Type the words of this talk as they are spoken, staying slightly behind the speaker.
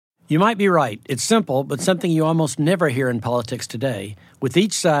You might be right. It's simple, but something you almost never hear in politics today, with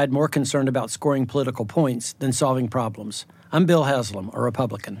each side more concerned about scoring political points than solving problems. I'm Bill Haslam, a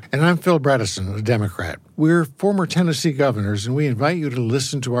Republican. And I'm Phil Bredesen, a Democrat. We're former Tennessee governors, and we invite you to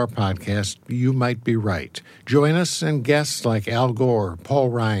listen to our podcast, You Might Be Right. Join us and guests like Al Gore, Paul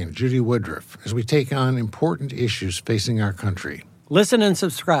Ryan, Judy Woodruff, as we take on important issues facing our country. Listen and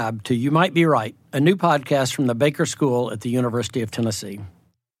subscribe to You Might Be Right, a new podcast from the Baker School at the University of Tennessee.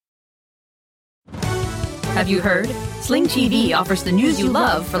 Have you heard? Sling TV offers the news you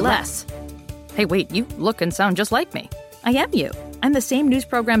love for less. Hey, wait, you look and sound just like me. I am you. I'm the same news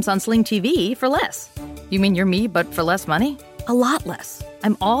programs on Sling TV for less. You mean you're me, but for less money? A lot less.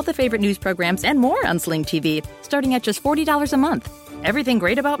 I'm all the favorite news programs and more on Sling TV, starting at just $40 a month. Everything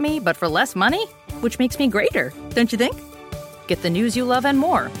great about me, but for less money? Which makes me greater, don't you think? Get the news you love and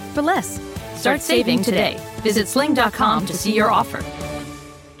more for less. Start saving today. Visit sling.com to see your offer.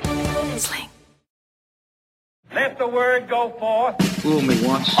 Sling. Let the word go forth. Fool me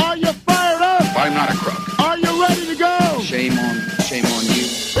once. Are you fired up? I'm not a crook. Are you ready to go? Shame on you.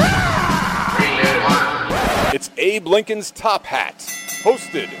 It's Abe Lincoln's Top Hat,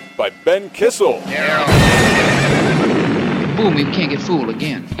 hosted by Ben Kissel. Fool me, can't get fooled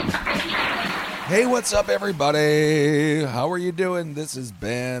again. Hey, what's up, everybody? How are you doing? This is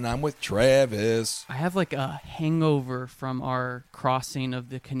Ben. I'm with Travis. I have like a hangover from our crossing of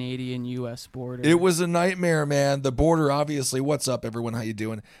the Canadian-U.S. border. It was a nightmare, man. The border, obviously. What's up, everyone? How you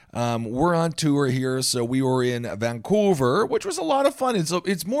doing? We're on tour here, so we were in Vancouver, which was a lot of fun.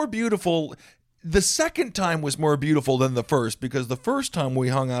 It's more beautiful. The second time was more beautiful than the first, because the first time we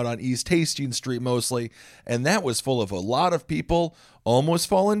hung out on East Hastings Street mostly, and that was full of a lot of people almost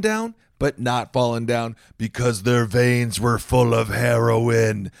falling down, but not falling down because their veins were full of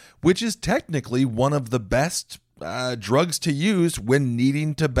heroin, which is technically one of the best drugs to use when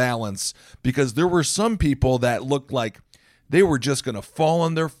needing to balance, because there were some people that looked like they were just going to fall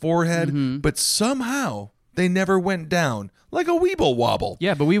on their forehead, but somehow they never went down, like a weeble wobble.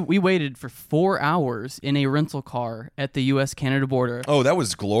 Yeah, but we waited for 4 hours in a rental car at the U.S.-Canada border. Oh, that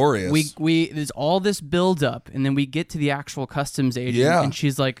was glorious. There's all this build-up, and then we get to the actual customs agent, and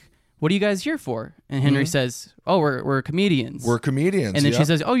she's like, "What are you guys here for?" And Henry says, "Oh, we're comedians." We're comedians. And then she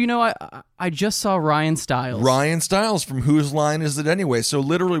says, "Oh, you know, I just saw Ryan Stiles." Ryan Stiles from Whose Line Is It Anyway? So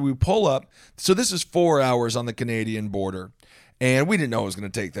literally we pull up. So this is 4 hours on the Canadian border. And we didn't know it was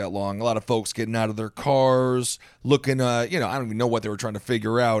going to take that long. A lot of folks getting out of their cars, looking, I don't even know what they were trying to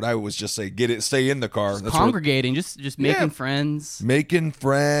figure out. I was just say, stay in the car. That's congregating, just making friends. Making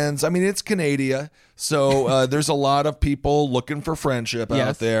friends. I mean, it's Canada, so there's a lot of people looking for friendship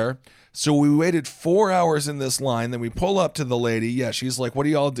out there. So we waited 4 hours in this line. Then we pull up to the lady. Yeah, she's like, "What do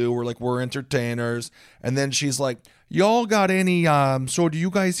y'all do?" We're like, "We're entertainers." And then she's like, "Y'all got any, so do you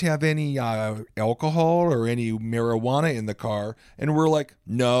guys have any alcohol or any marijuana in the car?" And we're like,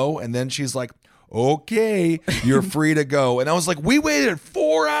 "No." And then she's like, "Okay, you're free to go." And I was like, we waited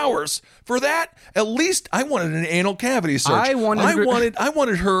 4 hours for that? At least I wanted an anal cavity search. I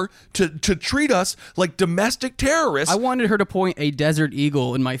wanted her to treat us like domestic terrorists. I wanted her to point a Desert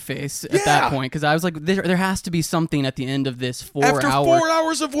Eagle in my face at that point, because I was like, there has to be something at the end of this 4 After 4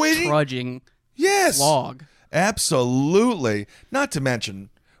 hours of waiting? Trudging slog. Absolutely. Not to mention,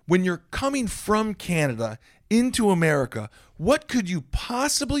 when you're coming from Canada into America, what could you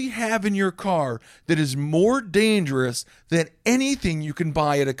possibly have in your car that is more dangerous than anything you can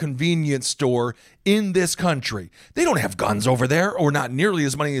buy at a convenience store in this country? They don't have guns over there, or not nearly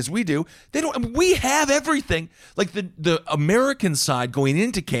as many as we do. We have everything. Like the American side going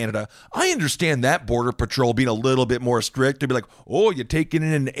into Canada, I understand that Border Patrol being a little bit more strict. They'd be like, "Oh, you're taking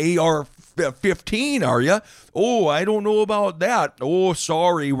in an AR-15, are you? Oh, I don't know about that. Oh,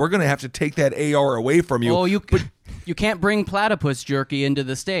 sorry, we're going to have to take that AR away from you." Oh, you can't bring platypus jerky into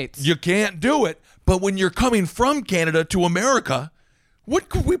the States. You can't do it. But when you're coming from Canada to America, what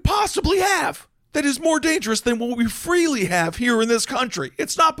could we possibly have that is more dangerous than what we freely have here in this country?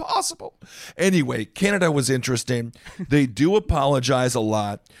 It's not possible. Anyway, Canada was interesting. They do apologize a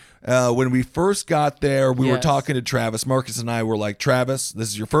lot. When we first got there, we were talking to Travis. Marcus and I were like, "Travis, this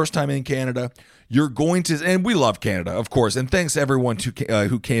is your first time in Canada. You're going to," and we love Canada, of course. And thanks everyone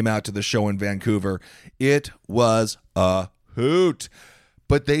who came out to the show in Vancouver. It was a hoot.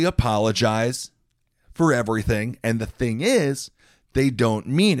 But they apologize for everything. And the thing is, they don't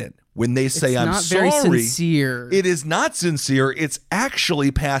mean it. When they say, "I'm sorry," it's not very sincere. It is not sincere. It's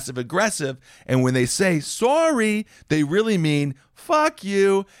actually passive aggressive. And when they say sorry, they really mean fuck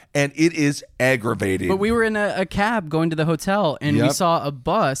you, and it is aggravating. But we were in a cab going to the hotel, and we saw a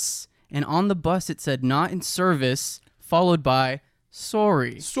bus, and on the bus it said "not in service," followed by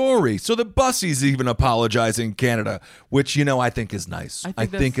Sorry. So the bussies even apologize in Canada, which, I think is nice. I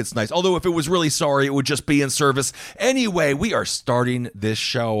think it's nice. Although if it was really sorry, it would just be in service. Anyway, we are starting this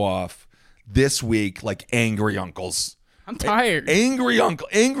show off this week like angry uncles. I'm tired. Angry,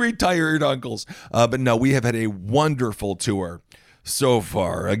 tired uncles. But no, we have had a wonderful tour so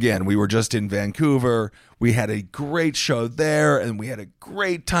far. Again, we were just in Vancouver. We had a great show there, and we had a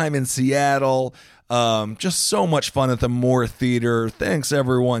great time in Seattle. Just so much fun at the Moore Theater. Thanks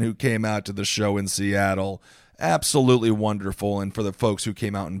everyone who came out to the show in Seattle. Absolutely wonderful. And for the folks who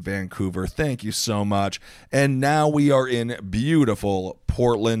came out in Vancouver, thank you so much. And now we are in beautiful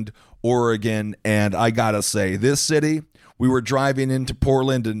Portland, Oregon. And I gotta say, this city, we were driving into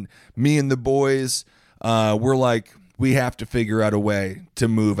Portland, and me and the boys, we're like, we have to figure out a way to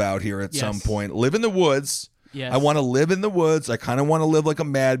move out here at some point. Live in the woods. Yes. I want to live in the woods. I kind of want to live like a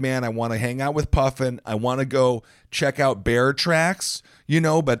madman. I want to hang out with Puffin. I want to go check out bear tracks,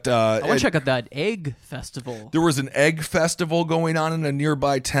 but I want to check out that egg festival. There was an egg festival going on in a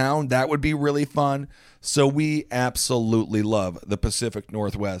nearby town. That would be really fun. So we absolutely love the Pacific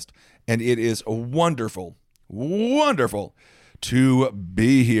Northwest, and it is wonderful, wonderful to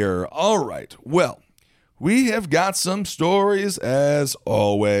be here. All right. Well, we have got some stories as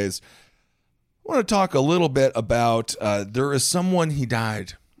always. I want to talk a little bit about there is someone, he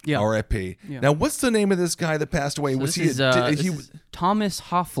died. Yeah. R.I.P. Yeah. Now, what's the name of this guy that passed away? So he was Thomas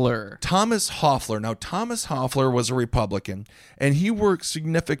Hoffler. Thomas Hoffler. Now, Thomas Hoffler was a Republican, and he worked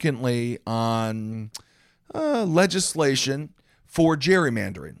significantly on legislation for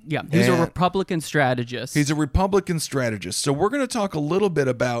gerrymandering. Yeah, he's a Republican strategist. He's a Republican strategist. So we're going to talk a little bit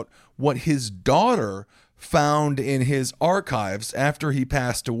about what his daughter found in his archives after he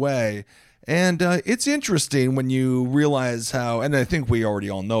passed away. And it's interesting when you realize how, and I think we already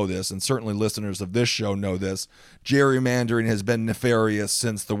all know this, and certainly listeners of this show know this, gerrymandering has been nefarious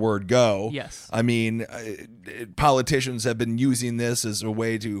since the word go. Yes. I mean, politicians have been using this as a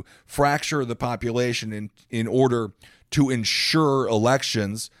way to fracture the population in order to ensure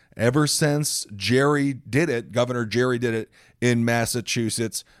elections ever since Governor Jerry did it in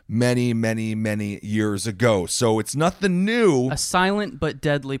Massachusetts many, many, many years ago. So it's nothing new. A silent but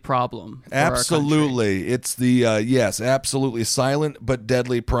deadly problem for absolutely. It's the, absolutely silent but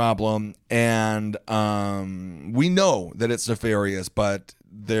deadly problem. And we know that it's nefarious, but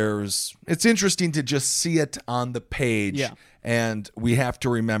it's interesting to just see it on the page. Yeah. And we have to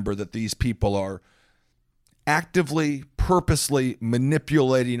remember that these people are actively, purposely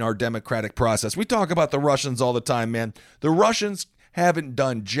manipulating our democratic process. We talk about the Russians all the time, man. The Russians haven't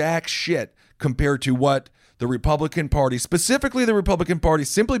done jack shit compared to what the Republican Party, specifically the Republican Party,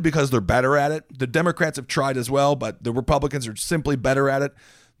 simply because they're better at it. The Democrats have tried as well, but the Republicans are simply better at it.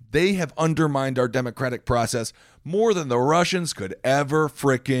 They have undermined our democratic process more than the Russians could ever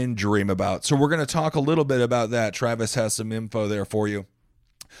frickin' dream about. So we're going to talk a little bit about that. Travis has some info there for you.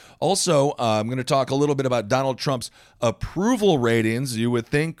 Also, I'm going to talk a little bit about Donald Trump's approval ratings. You would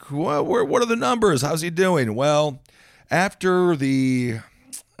think, well, what are the numbers? How's he doing? Well, after the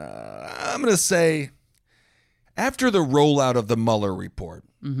rollout of the Mueller report,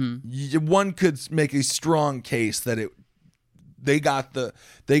 one could make a strong case that they got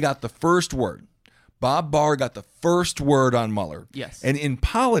the first word. Bob Barr got the first word on Mueller. Yes. And in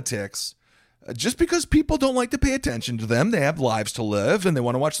politics, just because people don't like to pay attention to them, they have lives to live, and they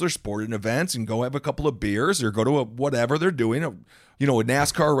want to watch their sporting events and go have a couple of beers or go to whatever they're doing, a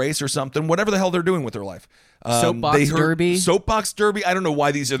NASCAR race or something, whatever the hell they're doing with their life. Soapbox Derby. I don't know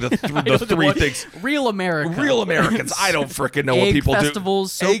why these are the three things. Real Americans. I don't freaking know what people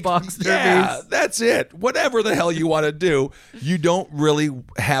festivals, do. Soapbox derbies. Yeah, that's it. Whatever the hell you want to do, you don't really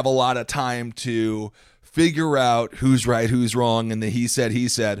have a lot of time to figure out who's right, who's wrong, and the he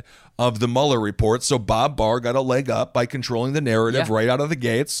said of the Mueller report. So Bob Barr got a leg up by controlling the narrative right out of the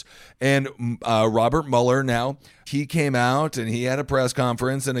gates. And Robert Mueller now, he came out and he had a press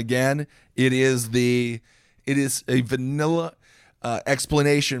conference. And again, it is a vanilla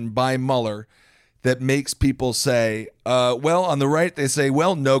explanation by Mueller that makes people say, well, on the right, they say,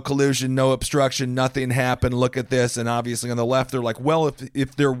 well, no collusion, no obstruction, nothing happened. Look at this. And obviously on the left, they're like, well,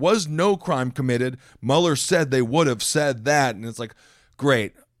 if there was no crime committed, Mueller said they would have said that. And it's like,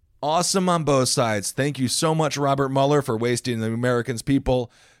 great. Awesome on both sides. Thank you so much, Robert Mueller, for wasting the Americans'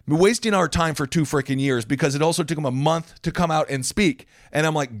 people, wasting our time for 2 freaking years, because it also took him a month to come out and speak. And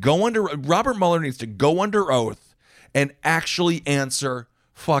I'm like, Robert Mueller needs to go under oath and actually answer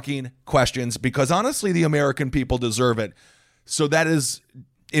fucking questions, because honestly, the American people deserve it. So that is,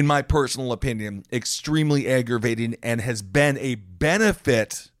 in my personal opinion, extremely aggravating and has been a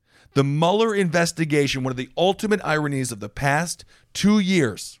benefit The Mueller investigation, one of the ultimate ironies of the past 2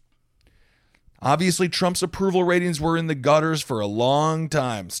 years. Obviously, Trump's approval ratings were in the gutters for a long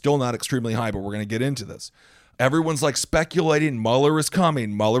time. Still not extremely high, but we're going to get into this. Everyone's like speculating, Mueller is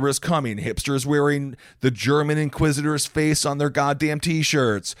coming, Mueller is coming. Hipsters wearing the German Inquisitor's face on their goddamn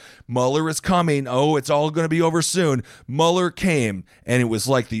t-shirts. Mueller is coming. Oh, it's all going to be over soon. Mueller came, and it was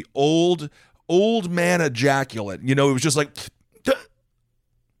like the old man ejaculate. You know, it was just like,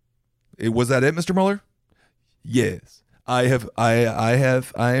 was that it, Mr. Mueller? Yes. I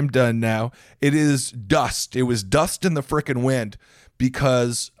am done now. It is dust. It was dust in the frickin' wind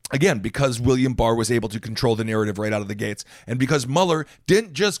because William Barr was able to control the narrative right out of the gates, and because Mueller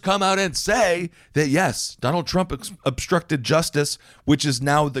didn't just come out and say that, yes, Donald Trump obstructed justice, which is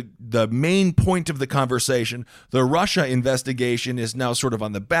now the main point of the conversation. The Russia investigation is now sort of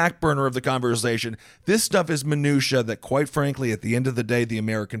on the back burner of the conversation. This stuff is minutia that, quite frankly, at the end of the day, the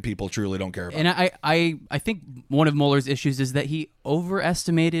American people truly don't care about. And I think one of Mueller's issues is that he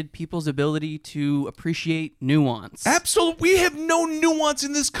overestimated people's ability to appreciate nuance. Absolutely. We have no nuance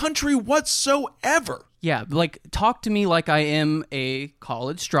in this country whatsoever. Yeah, like, talk to me like I am a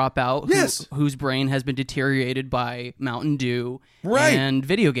college dropout whose brain has been deteriorated by Mountain Dew and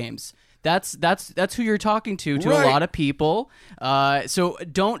video games. That's who you're talking to a lot of people. So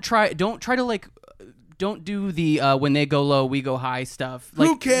don't try to like, don't do the when they go low we go high stuff. Like,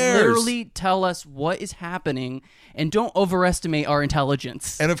 who cares? Literally tell us what is happening and don't overestimate our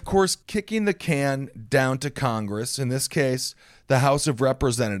intelligence. And of course, kicking the can down to Congress, in this case, the House of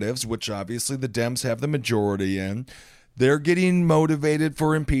Representatives, which obviously the Dems have the majority in. They're getting motivated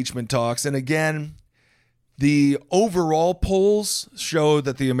for impeachment talks. And again, the overall polls show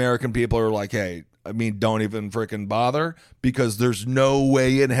that the American people are like, hey, I mean, don't even freaking bother, because there's no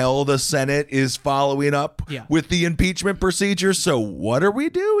way in hell the Senate is following up with the impeachment procedure. So what are we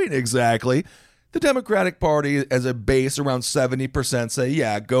doing exactly? The Democratic Party, as a base, around 70% say,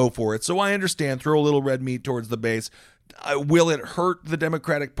 yeah, go for it. So I understand, throw a little red meat towards the base. Will it hurt the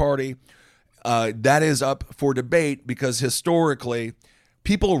Democratic Party? That is up for debate, because historically,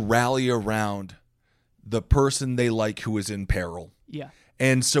 people rally around the person they like who is in peril. Yeah.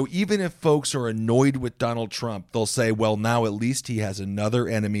 And so even if folks are annoyed with Donald Trump, they'll say, well, now at least he has another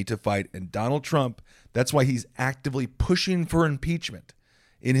enemy to fight. And Donald Trump, that's why he's actively pushing for impeachment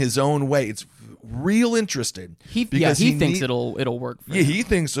in his own way. It's real interesting. He thinks it'll work for him. He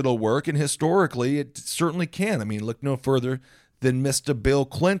thinks it'll work, and historically it certainly can. I mean, look no further than Mr. Bill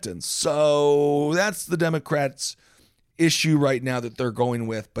Clinton. So that's the Democrats' issue right now that they're going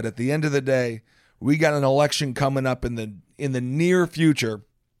with. But at the end of the day, we got an election coming up in the near future,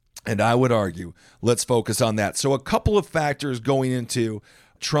 and I would argue let's focus on that. So a couple of factors going into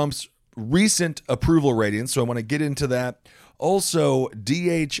Trump's recent approval ratings. So I want to get into that. Also,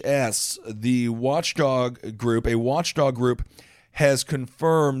 DHS, the watchdog group, has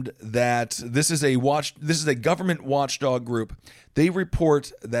confirmed that this is a government watchdog group. They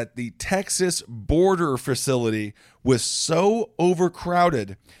report that the Texas border facility was so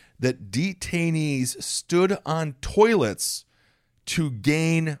overcrowded that detainees stood on toilets to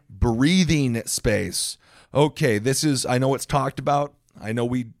gain breathing space. Okay, I know it's talked about. I know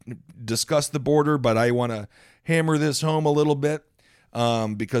we discussed the border, but I want to hammer this home a little bit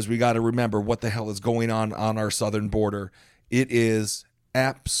because we got to remember what the hell is going on our southern border. It is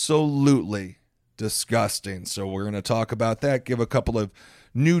absolutely disgusting. So we're going to talk about that, give a couple of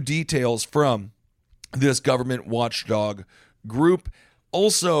new details from this government watchdog group.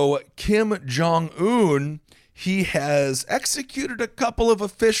 Also, Kim Jong-un, he has executed a couple of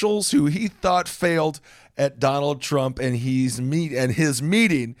officials who he thought failed at Donald Trump and his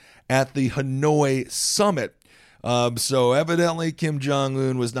meeting at the Hanoi summit. So evidently Kim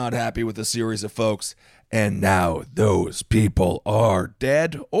Jong-un was not happy with a series of folks, and now those people are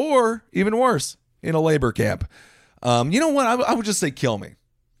dead, or even worse, in a labor camp. You know what? I would just say kill me.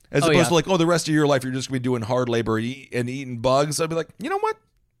 As opposed to like, the rest of your life you're just going to be doing hard labor and eating bugs. I'd be like, you know what?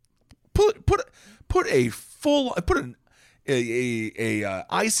 Put an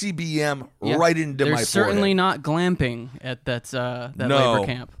ICBM right into my forehead. They're certainly not glamping at that labor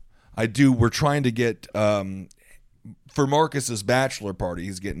camp. I do. We're trying to get for Marcus's bachelor party.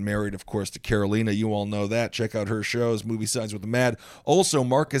 He's getting married, of course, to Carolina. You all know that. Check out her shows, Movie Signs with the Mad. Also,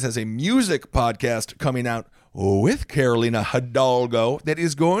 Marcus has a music podcast coming out with Carolina Hidalgo that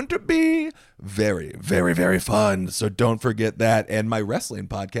is going to be very, very, very fun. So don't forget that. And my wrestling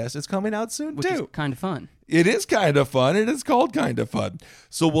podcast is coming out soon, which is kind of fun. It is kind of fun. It is called Kind of Fun.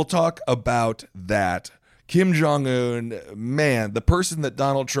 So we'll talk about that. Kim Jong-un, man, the person that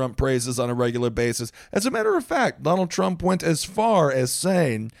Donald Trump praises on a regular basis. As a matter of fact, Donald Trump went as far as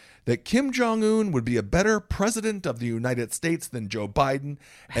saying that Kim Jong-un would be a better president of the United States than Joe Biden.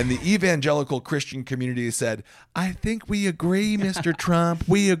 And the evangelical Christian community said, I think we agree, Mr. Trump,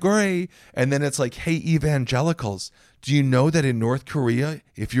 we agree. And then it's like, hey, evangelicals, do you know that in North Korea,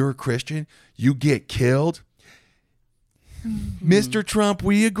 if you're a Christian, you get killed? Mr. Trump,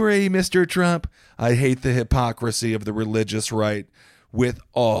 we agree, Mr. Trump. I hate the hypocrisy of the religious right with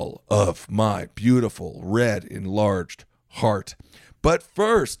all of my beautiful, red, enlarged heart. But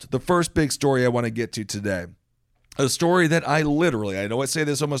first, the first big story I want to get to today, a story that I know I say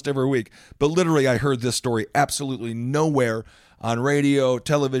this almost every week, but literally I heard this story absolutely nowhere on radio,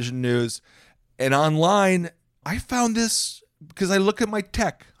 television news, and online. I found this because I look at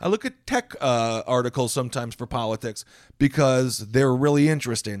tech articles sometimes for politics because they're really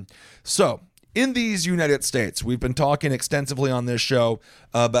interesting. So, in these United States, we've been talking extensively on this show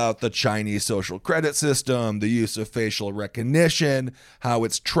about the Chinese social credit system, the use of facial recognition, how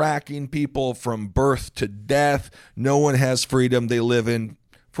it's tracking people from birth to death. No one has freedom. They live in,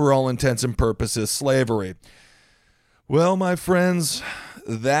 for all intents and purposes, slavery. Well, my friends,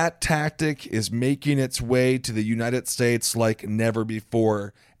 that tactic is making its way to the United States like never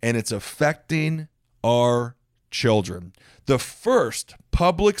before, and it's affecting our children. The first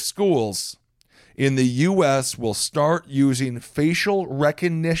public schools in the U.S. will start using facial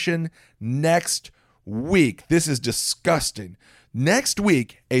recognition next week. This is disgusting. Next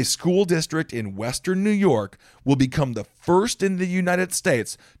week, a school district in Western New York will become the first in the United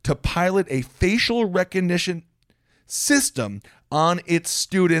States to pilot a facial recognition system on its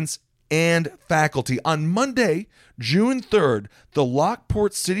students and faculty. On Monday, June 3rd, the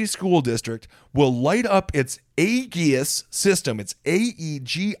Lockport City School District will light up its AEGIS system, its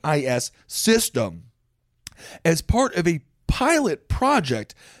AEGIS system, as part of a pilot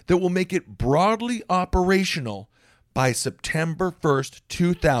project that will make it broadly operational by September 1st,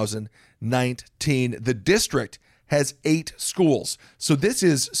 2019. The district has 8 schools. So this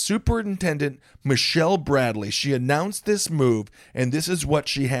is Superintendent Michelle Bradley. She announced this move, and this is what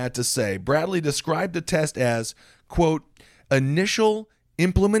she had to say. Bradley described the test as, quote, initial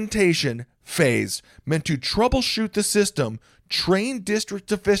implementation phase meant to troubleshoot the system, train district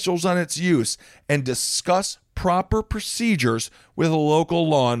officials on its use, and discuss proper procedures with local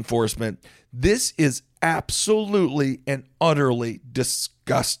law enforcement. This is absolutely and utterly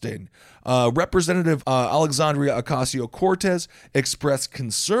disgusting. Representative Alexandria Ocasio-Cortez expressed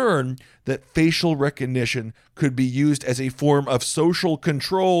concern that facial recognition could be used as a form of social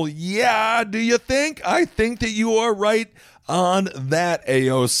control. Yeah, do you think? I think that you are right on that,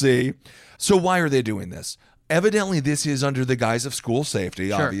 AOC. So why are they doing this? Evidently, this is under the guise of school safety,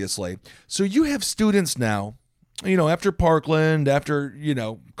 sure. Obviously. So you have students now, after Parkland, after,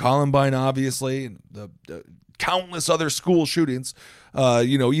 Columbine, obviously, the countless other school shootings,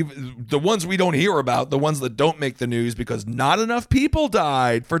 even the ones we don't hear about, the ones that don't make the news because not enough people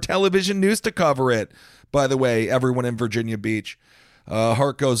died for television news to cover it. By the way, everyone in Virginia Beach,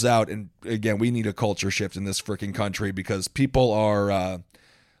 heart goes out. And again, we need a culture shift in this freaking country because people are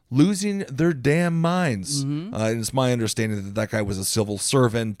losing their damn minds. Mm-hmm. And it's my understanding that guy was a civil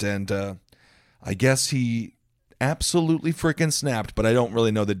servant, and I guess he absolutely freaking snapped, but I don't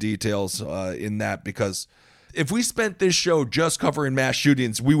really know the details in that because if we spent this show just covering mass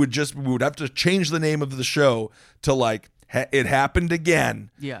shootings, we would have to change the name of the show to like it happened again.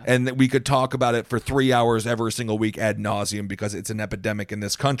 Yeah. And that we could talk about it for 3 hours every single week ad nauseum because it's an epidemic in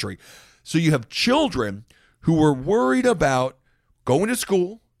this country. So you have children who were worried about going to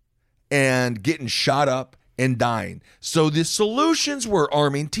school and getting shot up and dying. So the solutions were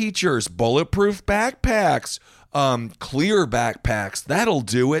arming teachers, bulletproof backpacks, clear backpacks. That'll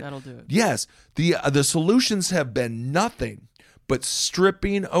do it. Yes. The solutions have been nothing but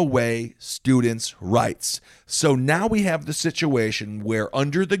stripping away students' rights. So now we have the situation where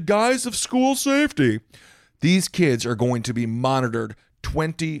under the guise of school safety, these kids are going to be monitored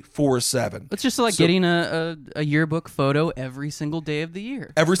 24/7. It's just like getting a yearbook photo every single day of the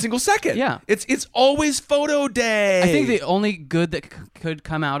year. Every single second. Yeah. It's always photo day. I think the only good that could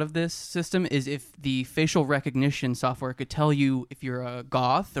come out of this system is if the facial recognition software could tell you if you're a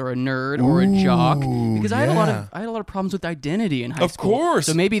goth or a nerd or a jock. Because I had a lot of problems with identity in high school. Of course.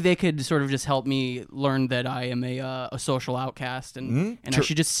 So maybe they could sort of just help me learn that I am a social outcast and I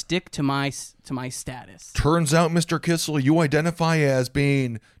should just stick to my status. Turns out, Mr. Kissel, you identify as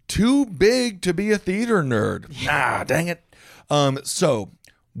being too big to be a theater nerd. Ah, dang it. So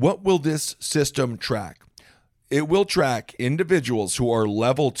what will this system track? It will track individuals who are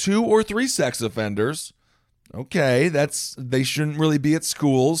level 2 or 3 sex offenders. Okay, they shouldn't really be at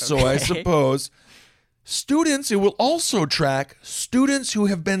schools, so I suppose. It will also track students who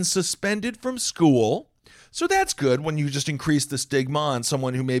have been suspended from school. So that's good when you just increase the stigma on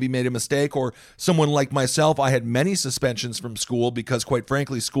someone who maybe made a mistake, or someone like myself. I had many suspensions from school because, quite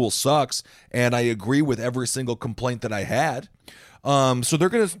frankly, school sucks, and I agree with every single complaint that I had. So they're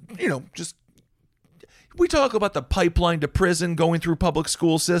going to, just... We talk about the pipeline to prison going through public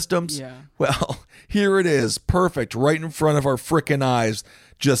school systems. Yeah. Well, here it is. Perfect. Right in front of our frickin' eyes.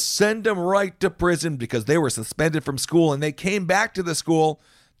 Just send them right to prison because they were suspended from school and they came back to the school.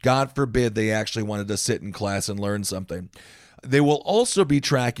 God forbid they actually wanted to sit in class and learn something. They will also be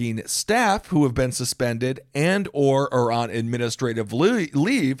tracking staff who have been suspended and or are on administrative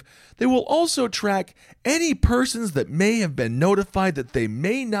leave. They will also track any persons that may have been notified that they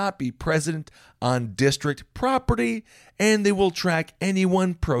may not be present on district property, and they will track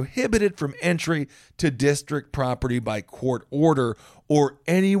anyone prohibited from entry to district property by court order or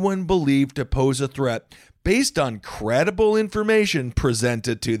anyone believed to pose a threat based on credible information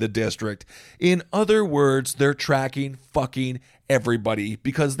presented to the district. In other words, they're tracking fucking everybody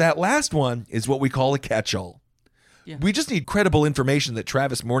because that last one is what we call a catch-all. Yeah. We just need credible information that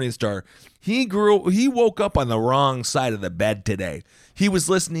Travis Morningstar, he woke up on the wrong side of the bed today. He was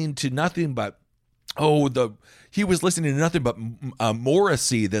listening to nothing but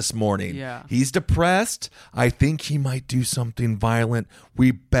Morrissey this morning. Yeah. He's depressed. I think he might do something violent. We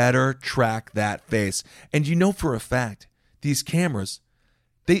better track that face. And you know for a fact, these cameras,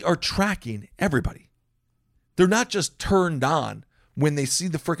 they are tracking everybody. They're not just turned on when they see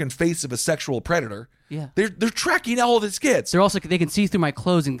the freaking face of a sexual predator. Yeah. They're tracking all of his kids. They can see through my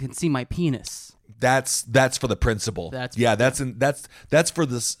clothes and can see my penis. That's for the principal. That's for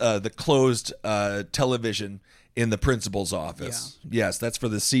this the closed television in the principal's office. Yeah. Yes, that's for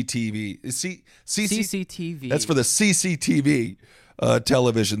the CCTV. CCTV. That's for the CCTV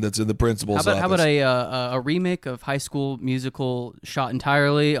television that's in the principal's office. How about a remake of High School Musical shot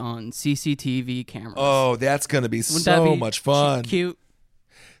entirely on CCTV cameras? Oh, that's going to be much fun. Cute.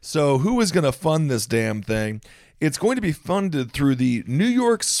 So who is going to fund this damn thing? It's going to be funded through the New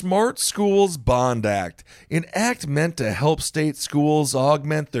York Smart Schools Bond Act, an act meant to help state schools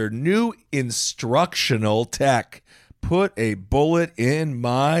augment their new instructional tech. Put a bullet in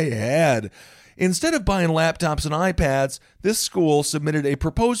my head. Instead of buying laptops and iPads, this school submitted a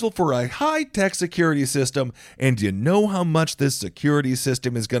proposal for a high-tech security system, and do you know how much this security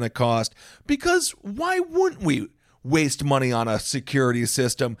system is going to cost? Because why wouldn't we waste money on a security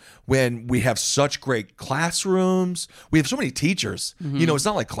system when we have such great classrooms? We have so many teachers. Mm-hmm. It's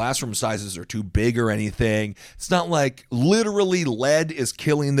not like classroom sizes are too big or anything. It's not like literally lead is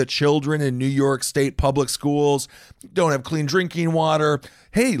killing the children in New York State public schools. Don't have clean drinking water.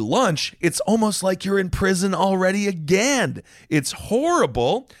 Hey, lunch, it's almost like you're in prison already again. It's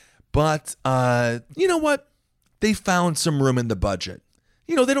horrible. But you know what? They found some room in the budget.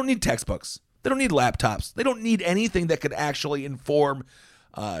 They don't need textbooks. They don't need laptops. They don't need anything that could actually inform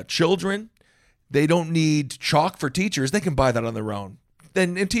children. They don't need chalk for teachers. They can buy that on their own.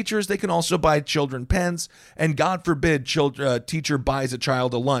 And teachers, they can also buy children pens. And God forbid, teacher buys a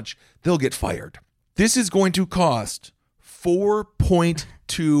child a lunch, they'll get fired. This is going to cost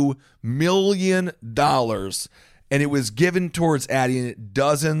 $4.2 million. And it was given towards adding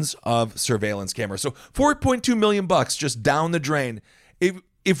dozens of surveillance cameras. So $4.2 million just down the drain.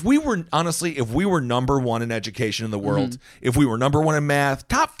 If we were number one in education in the world, if we were number one in math,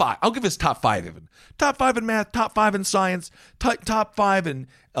 top five, I'll give us top five even. Top five in math, top five in science, top five in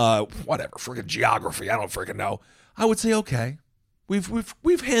freaking geography, I don't freaking know. I would say, okay,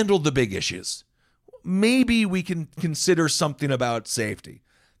 we've handled the big issues. Maybe we can consider something about safety.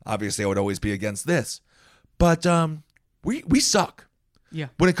 Obviously, I would always be against this. But we suck. Yeah.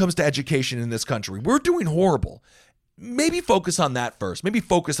 When it comes to education in this country. We're doing horrible. Maybe focus on that first. Maybe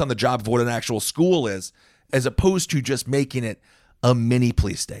focus on the job of what an actual school is, as opposed to just making it a mini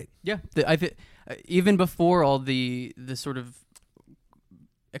police state. Yeah, even before all the sort of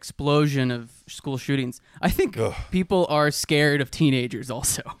explosion of school shootings, I think people are scared of teenagers.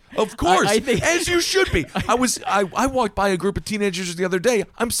 Also, of course, I think, as you should be. I walked by a group of teenagers the other day.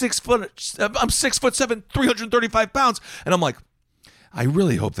 I'm 6'7", 335 pounds, and I'm like, I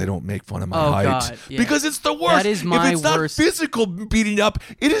really hope they don't make fun of my height. God, yeah. Because it's the worst. That is my if it's worst. Not physical beating up,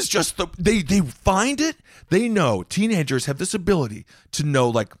 it is just they find it. They know teenagers have this ability to know,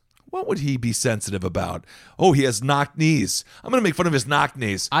 like, what would he be sensitive about? Oh, he has knocked knees. I'm going to make fun of his knocked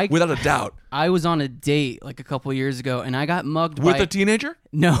knees without a doubt. I was on a date like a couple of years ago, and I got mugged with a teenager?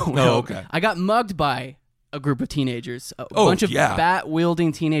 No. Okay. I got mugged by a group of teenagers, a bunch of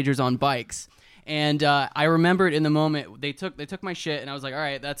bat-wielding teenagers on bikes. And I remembered in the moment they took my shit, and I was like, all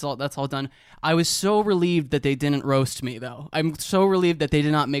right, that's all done. I was so relieved that they didn't roast me, though. I'm so relieved that they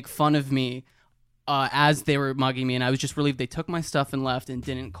did not make fun of me as they were mugging me, and I was just relieved they took my stuff and left and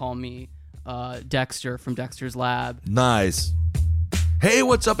didn't call me Dexter from Dexter's Lab. Nice. Hey,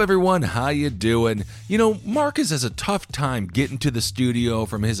 what's up, everyone? How you doing? You know, Marcus has a tough time getting to the studio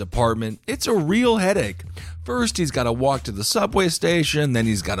from his apartment. It's a real headache. First, he's got to walk to the subway station, then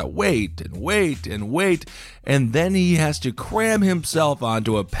he's got to wait, and then he has to cram himself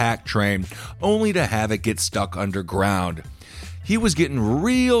onto a packed train, only to have it get stuck underground. He was getting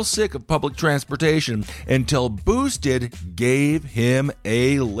real sick of public transportation until Boosted gave him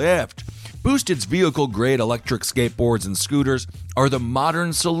a lift. Boosted's vehicle-grade electric skateboards and scooters are the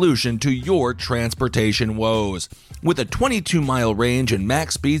modern solution to your transportation woes. With a 22-mile range and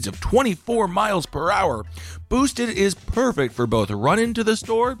max speeds of 24 miles per hour, Boosted is perfect for both running to the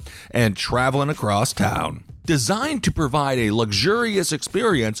store and traveling across town. Designed to provide a luxurious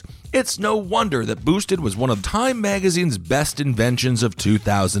experience, it's no wonder that Boosted was one of Time Magazine's best inventions of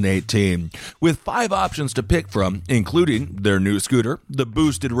 2018. With 5 options to pick from, including their new scooter, the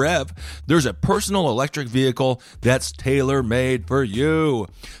Boosted Rev, there's a personal electric vehicle that's tailor-made for you.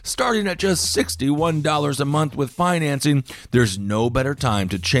 Starting at just $61 a month with financing, there's no better time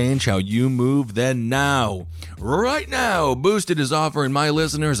to change how you move than now. Right now, Boosted is offering my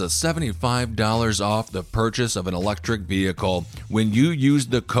listeners a $75 off the purchase of an electric vehicle when you use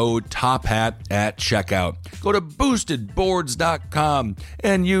the code TOPHAT at checkout. Go to boostedboards.com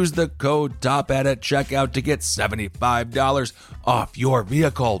and use the code TOPHAT at checkout to get $75 off your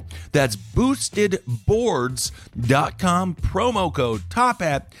vehicle. That's boostedboards.com, promo code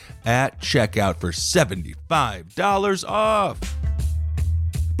TOPHAT at checkout for $75 off.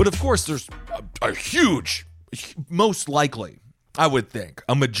 But of course, there's a huge, most likely, I would think,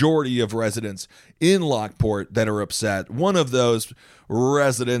 a majority of residents in Lockport that are upset. One of those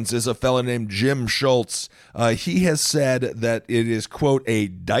residents is a fellow named Jim Schultz. He has said that it is, quote, a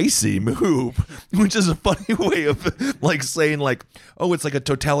dicey move, which is a funny way of like saying like, oh, it's like a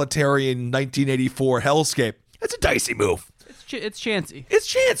totalitarian 1984 hellscape. That's a dicey move. It's chancy. It's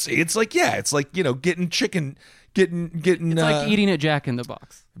chancy. It's like, yeah, it's like, you know, getting chicken. Getting. It's like eating at Jack in the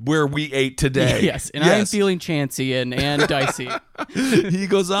Box, where we ate today. Yes, and I am feeling chancy and dicey. He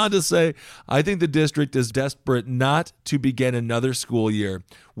goes on to say, I think the district is desperate not to begin another school year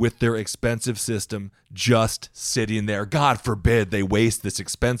with their expensive system just sitting there. God forbid they waste this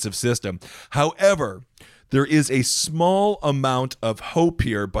expensive system. However, there is a small amount of hope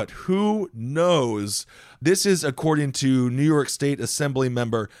here, but who knows? This is according to New York State Assembly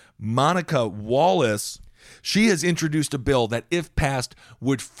member Monica Wallace. She has introduced a bill that, if passed,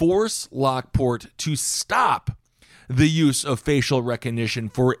 would force Lockport to stop the use of facial recognition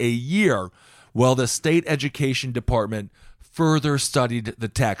for a year while the state education department further studied the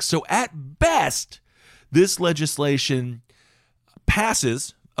text. So at best, this legislation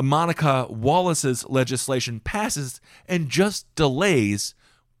passes, Monica Wallace's legislation passes and just delays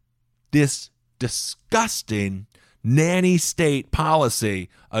this disgusting nanny state policy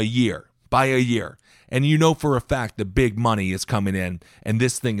by a year. And you know for a fact the big money is coming in, and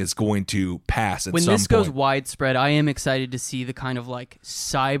this thing is going to pass at some point. When this goes widespread, I am excited to see the kind of like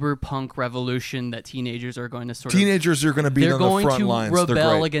cyberpunk revolution that teenagers are going to Teenagers are going to be on the front lines. They're going to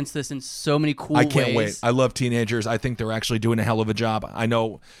rebel against this in so many cool ways. I can't wait. I love teenagers. I think they're actually doing a hell of a job. I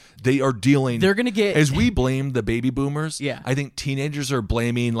know they are dealing. They're going to get. As we blame the baby boomers, yeah. I think teenagers are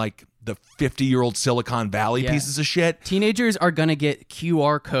blaming like the 50-year-old Silicon Valley pieces of shit. Teenagers are going to get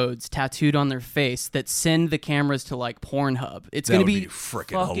QR codes tattooed on their face that send the cameras to like Pornhub. It's going to be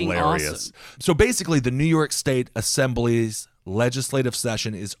freaking hilarious. Awesome. So basically, the New York State Assembly's legislative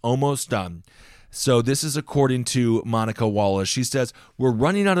session is almost done. So this is according to Monica Wallace. She says, we're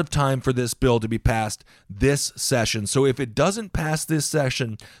running out of time for this bill to be passed this session. So if it doesn't pass this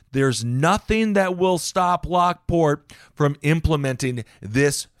session, there's nothing that will stop Lockport from implementing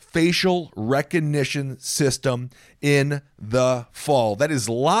this facial recognition system in the fall. That is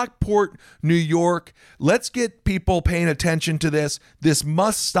Lockport, New York. Let's get people paying attention to this. This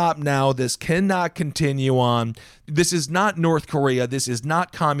must stop now. This cannot continue on. This is not North Korea. This is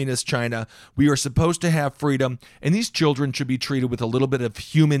not communist China. We are supposed to have freedom, and these children should be treated with a little bit of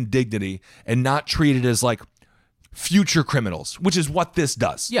human dignity and not treated as like future criminals, which is what this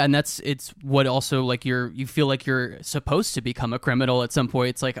does. Yeah, and it's what also like you feel like you're supposed to become a criminal at some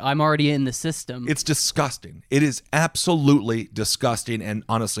point. It's like I'm already in the system. It's disgusting. It is absolutely disgusting, and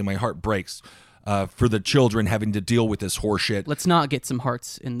honestly, my heart breaks for the children having to deal with this horseshit. Let's not get some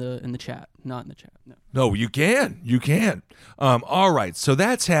hearts in the chat. Not in the chat. No, you can. All right, so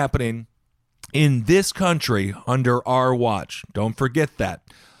that's happening. in this country under our watch. Don't forget that.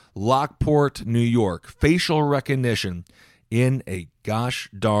 Lockport, New York, facial recognition in a gosh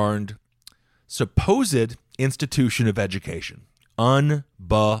darned supposed institution of education.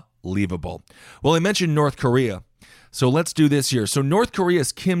 Unbelievable. Well, I mentioned North Korea, so let's do this here. So North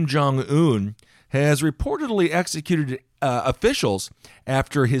Korea's Kim Jong-un has reportedly executed officials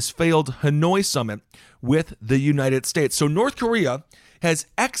after his failed Hanoi summit with the United States. So North Korea has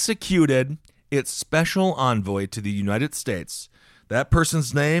executed its special envoy to the United States. That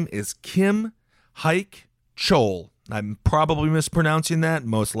person's name is Kim Haik-chol. I'm probably mispronouncing that.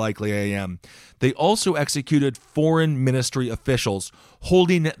 Most likely I am. They also executed foreign ministry officials,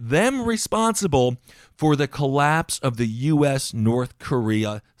 holding them responsible for the collapse of the U.S.-North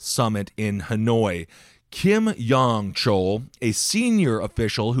Korea summit in Hanoi. Kim Yong-chol, a senior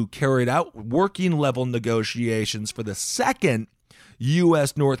official who carried out working-level negotiations for the second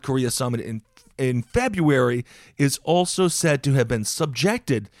U.S.-North Korea summit in February, is also said to have been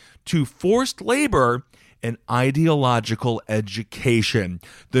subjected to forced labor and ideological education.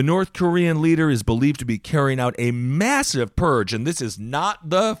 The North Korean leader is believed to be carrying out a massive purge, and this is not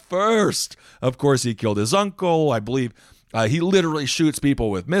the first. Of course, he killed his uncle. I believe he literally shoots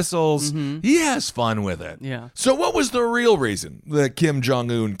people with missiles. Mm-hmm. He has fun with it. Yeah. So what was the real reason that Kim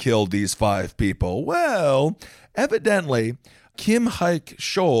Jong-un killed these 5 people? Well, evidently, Kim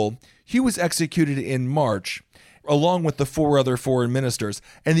Haik-chol, he was executed in March, along with the 4 other foreign ministers.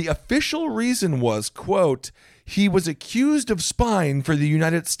 And the official reason was, quote, he was accused of spying for the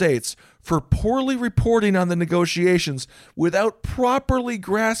United States for poorly reporting on the negotiations without properly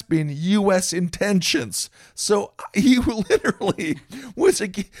grasping U.S. intentions. So he literally was,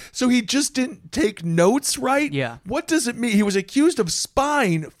 so he just didn't take notes, right? Yeah. What does it mean? He was accused of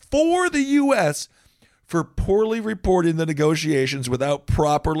spying for the U.S. for poorly reporting the negotiations without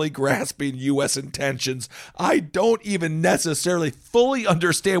properly grasping U.S. intentions. I don't even necessarily fully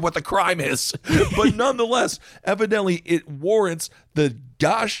understand what the crime is, but nonetheless, evidently it warrants the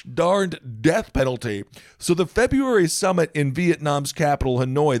gosh darned death penalty. So the February summit in Vietnam's capital,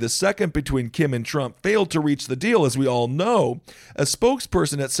 Hanoi, the second between Kim and Trump, failed to reach the deal, as we all know. A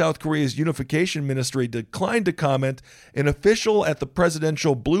spokesperson at South Korea's Unification Ministry declined to comment. An official at the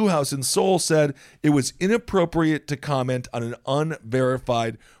presidential Blue House in Seoul said it was inappropriate to comment on an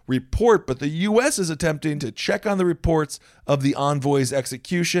unverified report, but the U.S. is attempting to check on the reports of the envoy's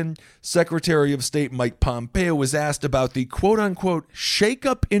execution. Secretary of State Mike Pompeo was asked about the quote-unquote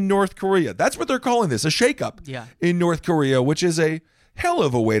shakeup in North Korea. That's what they're calling this, a shakeup in North Korea, which is a hell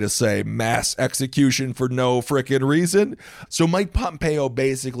of a way to say mass execution for no frickin' reason. So Mike Pompeo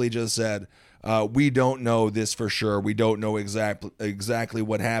basically just said, we don't know this for sure. We don't know exactly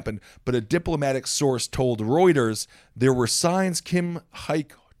what happened. But a diplomatic source told Reuters there were signs Kim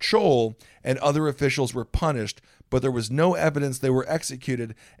Haik-chol and other officials were punished, but there was no evidence they were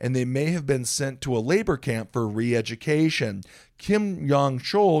executed, and they may have been sent to a labor camp for re-education. Kim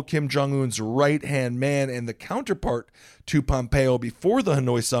Yong-chol, Kim Jong-un's right-hand man and the counterpart to Pompeo before the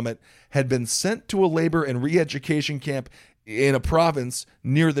Hanoi summit, had been sent to a labor and re-education camp in a province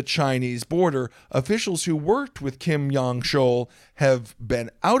near the Chinese border. Officials who worked with Kim Yong-chol have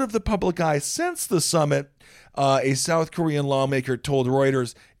been out of the public eye since the summit. A South Korean lawmaker told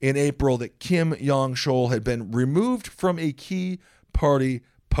Reuters in April that Kim Yong-chol had been removed from a key party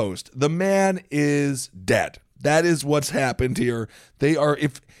post. The man is dead. That is what's happened here. They are,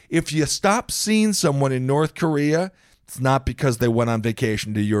 if you stop seeing someone in North Korea, it's not because they went on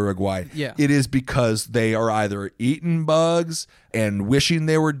vacation to Uruguay. Yeah. It is because they are either eating bugs and wishing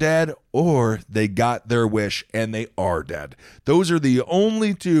they were dead, or they got their wish and they are dead. Those are the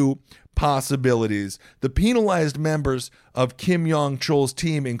only two possibilities. The penalized members of Kim Yong-chol's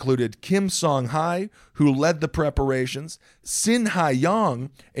team included Kim Song-hai, who led the preparations, Sin Ha-yong,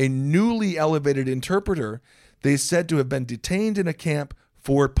 a newly elevated interpreter. They said to have been detained in a camp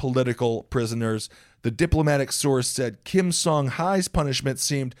for political prisoners. The diplomatic source said Kim Song-hai's punishment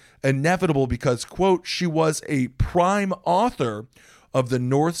seemed inevitable because, quote, she was a prime author of the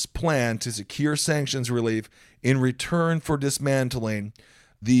North's plan to secure sanctions relief in return for dismantling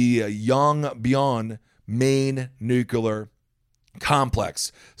the Yongbyon main nuclear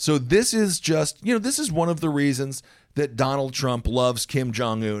complex. So this is just, this is one of the reasons that Donald Trump loves Kim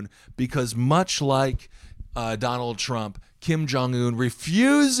Jong-un, because much like Donald Trump, Kim Jong-un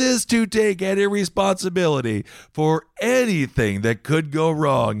refuses to take any responsibility for anything that could go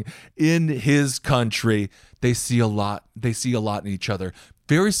wrong in his country. They see a lot in each other.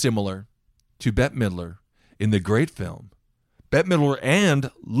 Very similar to Bette Midler in the great film Bette Midler and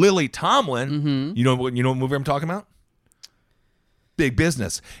Lily Tomlin. Mm-hmm. You know what movie I'm talking about? Big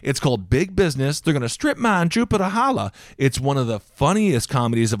Business. It's called Big Business. They're going to strip mine Jupiter Holla. It's one of the funniest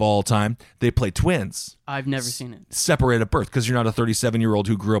comedies of all time. They play twins. I've never seen it. Separated at birth, because you're not a 37-year-old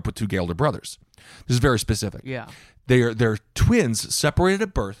who grew up with two gay older brothers. This is very specific. Yeah. They're twins separated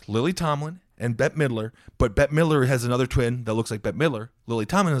at birth, Lily Tomlin and Bette Midler, but Bette Midler has another twin that looks like Bette Midler. Lily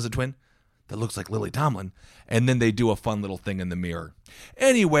Tomlin has a twin that looks like Lily Tomlin, and then they do a fun little thing in the mirror.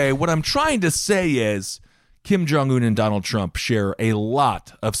 Anyway, what I'm trying to say is Kim Jong-un and Donald Trump share a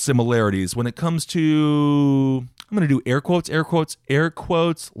lot of similarities when it comes to, I'm going to do air quotes,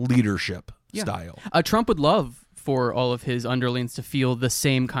 leadership style. Trump would love for all of his underlings to feel the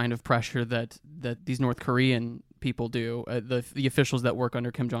same kind of pressure that these North Korean people do, the officials that work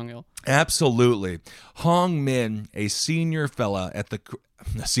under Kim Jong-il. Absolutely. Hong Min, a senior fella at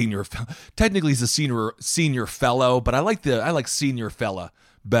technically he's a senior fellow, but I like senior fella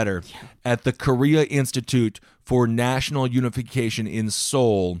better, at the Korea Institute for National Unification in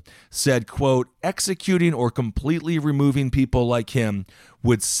Seoul, said, quote, executing or completely removing people like him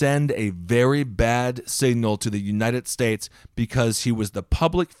would send a very bad signal to the United States because he was the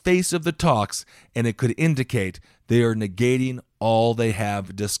public face of the talks, and it could indicate they are negating all they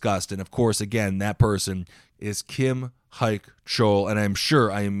have discussed. And of course, again, that person is Kim Haik-chol, and I'm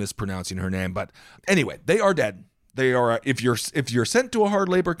sure I am mispronouncing her name, but anyway, they are dead. They are. If you're sent to a hard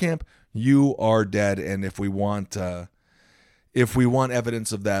labor camp, you are dead. And if we want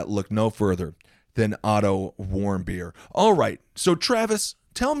evidence of that, look no further than Otto Warmbier. All right. So Travis,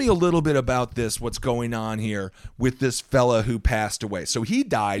 tell me a little bit about this. What's going on here with this fella who passed away? So he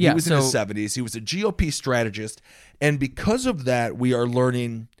died. He was in his 70s. He was a GOP strategist, and because of that, we are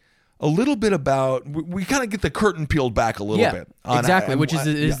learning a little bit about. We kind of get the curtain peeled back a little bit. Exactly. Which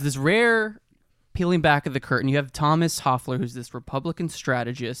is this rare peeling back of the curtain. You have Thomas Hoffler, who's this Republican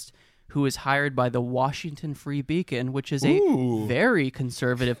strategist who is hired by the Washington Free Beacon, which is a very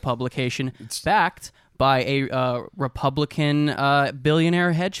conservative publication backed by a Republican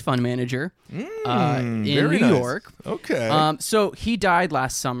billionaire hedge fund manager in New York. Okay. So he died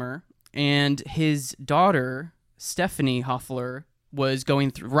last summer, and his daughter, Stephanie Hoffler, was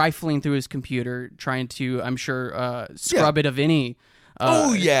rifling through his computer, trying to, I'm sure, scrub it of any...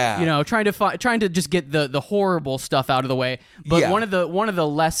 trying to just get the horrible stuff out of the way. But one of the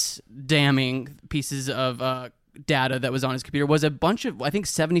less damning pieces of data that was on his computer was a bunch of, I think,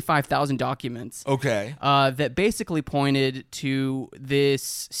 75,000 documents. Okay. That basically pointed to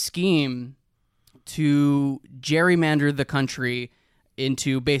this scheme to gerrymander the country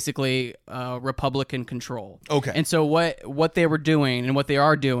into basically Republican control. Okay. And so what they were doing and what they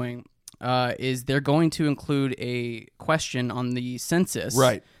are doing is they're going to include a question on the census,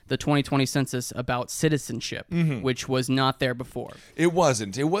 right? The 2020 census about citizenship, which was not there before. It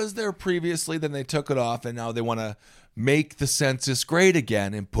wasn't. It was there previously, then they took it off, and now they want to make the census great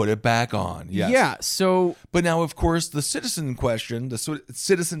again and put it back on. Yes. Yeah, so... But now, of course, the citizenship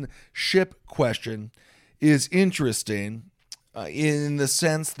question is interesting in the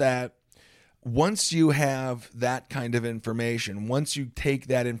sense that once you have that kind of information, once you take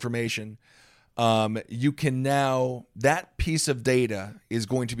that information, you can now, that piece of data is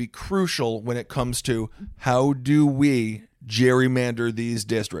going to be crucial when it comes to how do we gerrymander these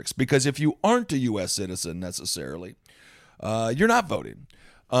districts. Because if you aren't a U.S. citizen necessarily, you're not voting,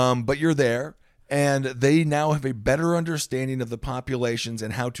 but you're there. And they now have a better understanding of the populations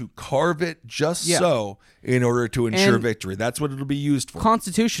and how to carve it so in order to ensure victory. That's what it'll be used for.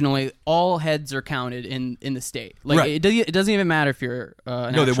 Constitutionally, all heads are counted in the state. Like right. it doesn't even matter if you're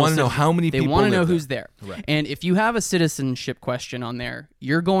no, they want to know how many people They want to know there. who's there. Right. And if you have a citizenship question on there,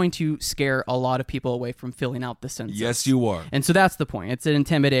 you're going to scare a lot of people away from filling out the census. Yes, you are. And so that's the point. It's an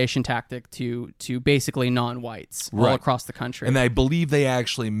intimidation tactic to basically non-whites all across the country. And I believe they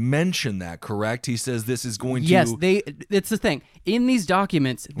actually mention that, correct? He says this is going to... Yes, it's the thing. In these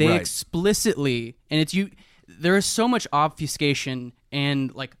documents, they explicitly, and there is so much obfuscation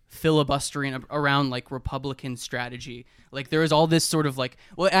and like filibustering around like Republican strategy. Like there is all this sort of like,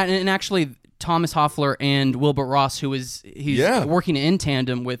 well, and actually Thomas Hoffler and Wilbur Ross, he's working in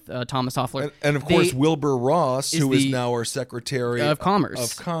tandem with Thomas Hoffler. And of course, Wilbur Ross, who is now our Secretary of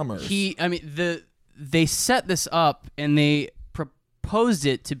Commerce. They set this up and they proposed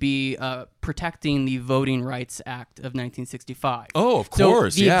it to be protecting the Voting Rights Act of 1965. Oh, of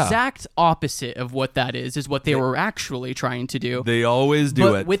course, so the exact opposite of what that is what they were actually trying to do. They always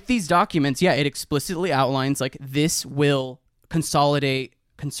do it. With these documents, it explicitly outlines like this will consolidate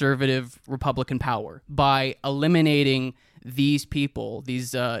conservative Republican power by eliminating these people,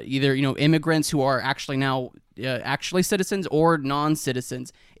 these either immigrants who are actually now actually citizens or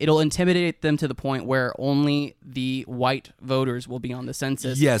non-citizens. It'll intimidate them to the point where only the white voters will be on the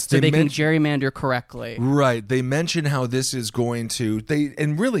census. Yes, so they can gerrymander correctly. Right. They mention how this is going to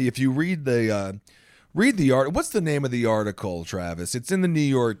and really, if you read the article. What's the name of the article, Travis? It's in the New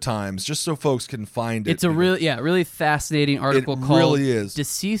York Times, just so folks can find it. It's a really fascinating article called really is.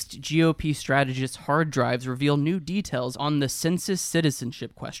 Deceased GOP Strategist Hard Drives Reveal New Details on the Census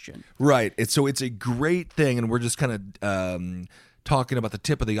Citizenship Question. Right. So it's a great thing, and we're just kind of talking about the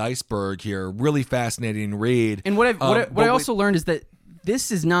tip of the iceberg here. Really fascinating read. And what I also learned is that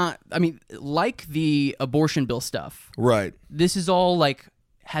this is not, I mean, like the abortion bill stuff. Right. This is all like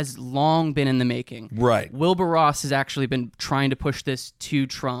has long been in the making. Right. Wilbur Ross has actually been trying to push this to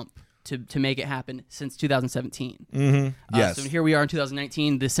Trump to make it happen since 2017. Mm-hmm. Yes. So here we are in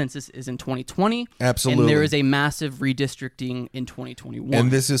 2019. The census is in 2020. Absolutely. And there is a massive redistricting in 2021.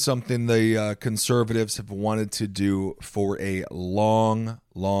 And this is something the conservatives have wanted to do for a long,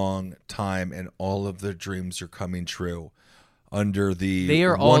 long time, and all of their dreams are coming true under the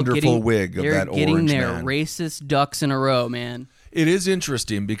wonderful wig of that orange man. They're getting their racist ducks in a row, man. It is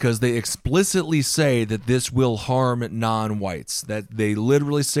interesting because they explicitly say that this will harm non-whites, that they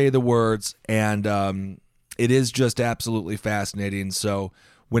literally say the words, and it is just absolutely fascinating. So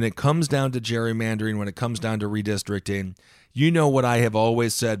when it comes down to gerrymandering, when it comes down to redistricting, you know what I have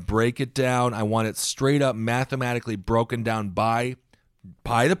always said, break it down. I want it straight up mathematically broken down by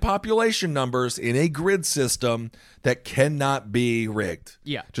the population numbers in a grid system that cannot be rigged.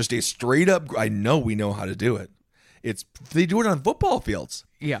 Yeah. Just a straight up, I know we know how to do it. They do it on football fields.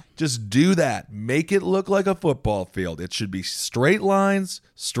 Yeah. Just do that. Make it look like a football field. It should be straight lines,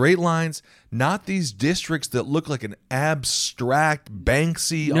 not these districts that look like an abstract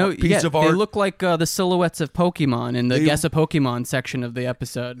Banksy piece of art. They look like the silhouettes of Pokemon in the Guess a Pokemon section of the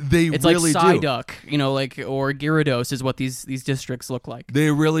episode. It's really like Psyduck, or Gyarados is what these districts look like.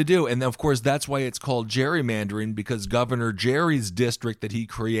 They really do. And of course, that's why it's called gerrymandering, because Governor Jerry's district that he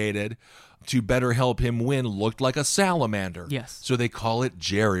created to better help him win looked like a salamander. Yes. So they call it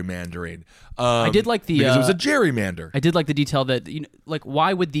gerrymandering. I did like because it was a gerrymander. I did like the detail that,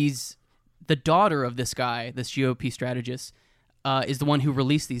 why would the daughter of this guy, this GOP strategist, is the one who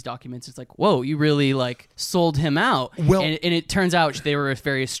released these documents. It's like, whoa, you really sold him out. Well, and it turns out they were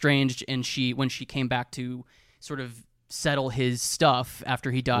very estranged, and when she came back to sort of settle his stuff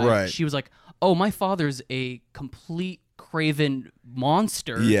after he died, right. She was like, oh, my father's a complete craven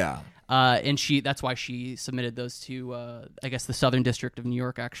monster. Yeah. And that's why she submitted those to, I guess, the Southern District of New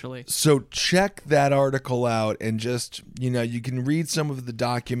York, actually. So check that article out, and just, you can read some of the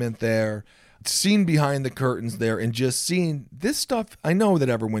document there, seen behind the curtains there, and just seeing this stuff. I know that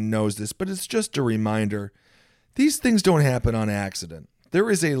everyone knows this, but it's just a reminder. These things don't happen on accident. There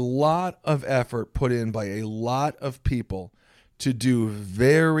is a lot of effort put in by a lot of people to do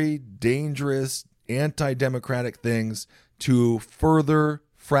very dangerous, anti-democratic things to further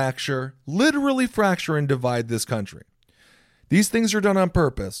literally fracture and divide this country. These things are done on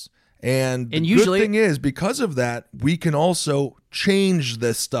purpose. And the good thing is, because of that, we can also change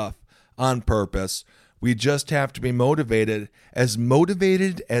this stuff on purpose. We just have to be motivated as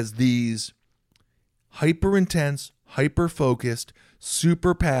these hyper-intense, hyper-focused,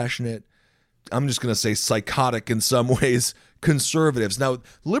 super passionate, I'm just going to say psychotic in some ways, conservatives. Now,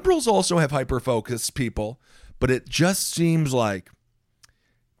 liberals also have hyper-focused people, but it just seems like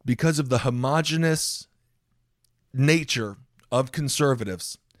because of the homogenous nature of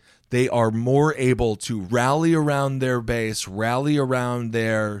conservatives, they are more able to rally around their base, rally around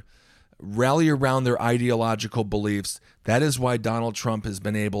their ideological beliefs. That is why Donald Trump has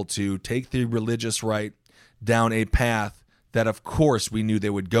been able to take the religious right down a path that, of course, we knew they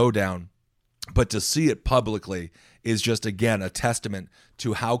would go down. But to see it publicly is just, again, a testament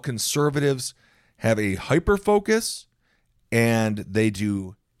to how conservatives have a hyper-focus, and they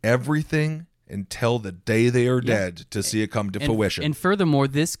do everything until the day they are dead to see it come to fruition. And furthermore,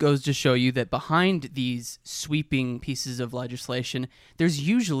 this goes to show you that behind these sweeping pieces of legislation, there's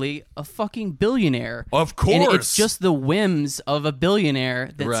usually a fucking billionaire. Of course. And it's just the whims of a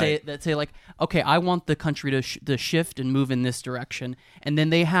billionaire that say like, okay, I want the country to shift and move in this direction. And then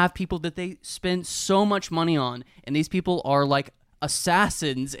they have people that they spend so much money on, and these people are like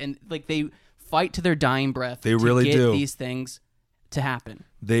assassins, and they fight to their dying breath to get these things to happen.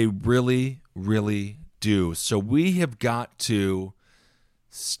 They really, really do. So we have got to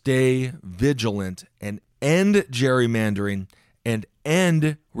stay vigilant and end gerrymandering and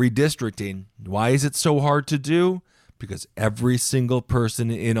end redistricting. Why is it so hard to do? Because every single person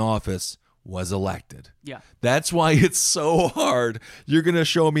in office was elected. Yeah. That's why it's so hard. You're going to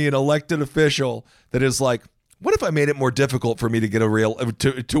show me an elected official that is like, What if I made it more difficult for me to get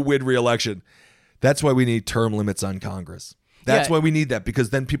to win re-election? That's why we need term limits on Congress. That's why we need that,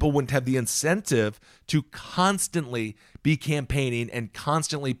 because then people wouldn't have the incentive to constantly be campaigning and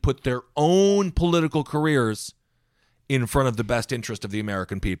constantly put their own political careers in front of the best interest of the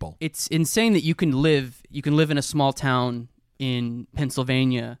American people. It's insane that you can live in a small town in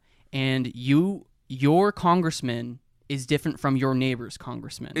Pennsylvania, and your congressman is different from your neighbor's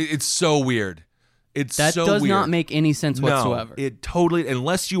congressman. It's so weird. That does not make any sense whatsoever. No, it totally,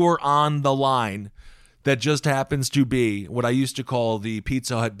 unless you are on the line that just happens to be what I used to call the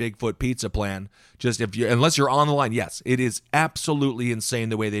Pizza Hut Bigfoot pizza plan. Unless you're on the line, yes, it is absolutely insane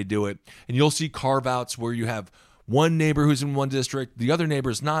the way they do it. And you'll see carve-outs where you have one neighbor who's in one district, the other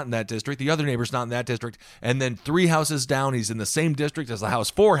neighbor's not in that district, the other neighbor's not in that district, and then 3 houses down, he's in the same district as the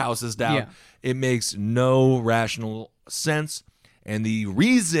house 4 houses down. Yeah. It makes no rational sense. And the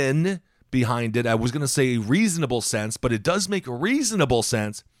reason behind it, I was going to say reasonable sense, but it does make reasonable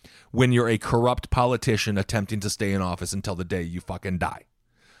sense when you're a corrupt politician attempting to stay in office until the day you fucking die.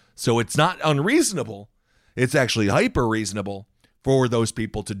 So it's not unreasonable. It's actually hyper reasonable for those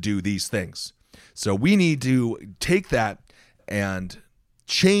people to do these things. So we need to take that and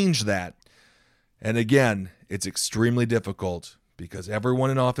change that. And again, it's extremely difficult because everyone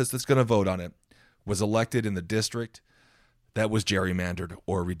in office that's going to vote on it was elected in the district that was gerrymandered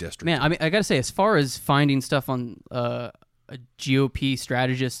or redistricted. Man, I mean, I got to say, as far as finding stuff on a GOP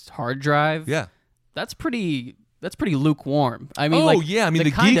strategist hard drive, that's pretty lukewarm. I mean,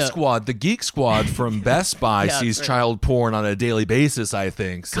 the Geek Squad from Best Buy sees child porn on a daily basis, I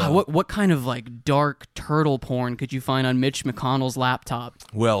think. So. God, what kind of like dark turtle porn could you find on Mitch McConnell's laptop?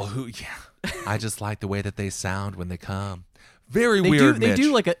 Well, I just like the way that they sound when they come. Very weird. They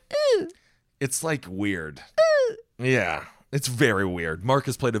do like a. It's like weird. Yeah, it's very weird.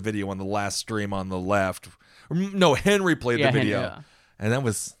 Marcus played a video on the last stream on the left. No, Henry played the video, and that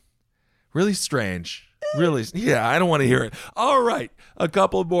was really strange. Really, I don't want to hear it. All right, a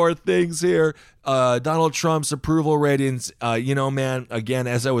couple more things here. Donald Trump's approval ratings, man, again,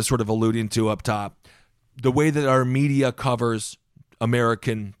 as I was sort of alluding to up top, the way that our media covers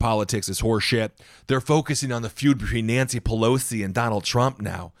American politics is horseshit. They're focusing on the feud between Nancy Pelosi and Donald Trump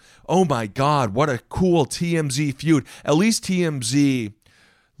now. Oh my God, what a cool TMZ feud. At least TMZ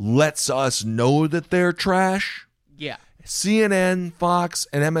lets us know that they're trash. Yeah. CNN, Fox,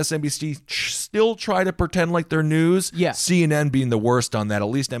 and MSNBC still try to pretend like they're news. Yeah. CNN being the worst on that. At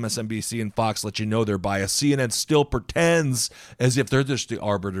least MSNBC and Fox let you know they're biased. CNN still pretends as if they're just the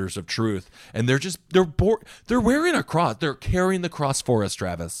arbiters of truth. And they're wearing a cross. They're carrying the cross for us,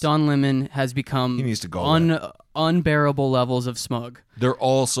 Travis. Don Lemon has become he needs to go unbearable levels of smug. They're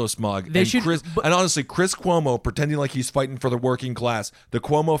all so smug. And honestly, Chris Cuomo pretending like he's fighting for the working class. The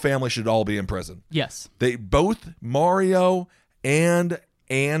Cuomo family should all be in prison. Yes. They both, Mario and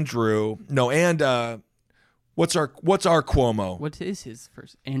Andrew. No, and what's our Cuomo? What is his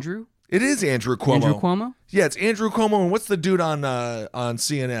first? Andrew? It is Andrew Cuomo. Andrew Cuomo? Yeah, it's Andrew Cuomo. And what's the dude on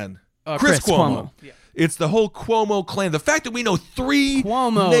CNN? Chris Cuomo. Yeah. It's the whole Cuomo clan. The fact that we know 3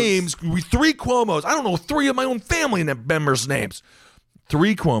 names, 3 Cuomos. I don't know 3 of my own family members' names.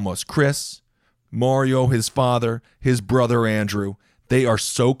 3 Cuomos. Chris, Mario, his father, his brother Andrew. They are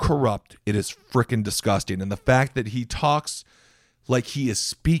so corrupt. It is freaking disgusting. And the fact that he talks like he is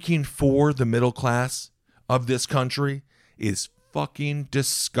speaking for the middle class of this country is fucking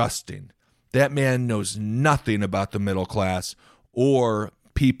disgusting. That man knows nothing about the middle class or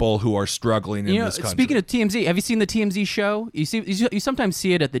people who are struggling in this country. Speaking of TMZ, have you seen the TMZ show? You sometimes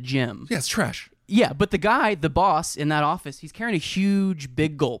see it at the gym. Yeah, it's trash. Yeah, but the boss in that office, he's carrying a huge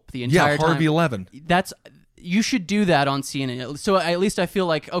big gulp the entire time. Yeah, Harvey Levin. You should do that on CNN. So at least I feel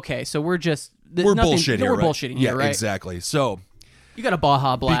like, okay, so we're bullshitting here, right? Bullshitting here, right? Yeah, exactly. So you got a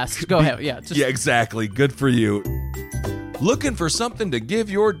Baja Blast. Go ahead. Yeah. Yeah, exactly. Good for you. Looking for something to give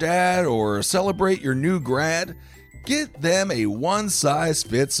your dad or celebrate your new grad? Get them a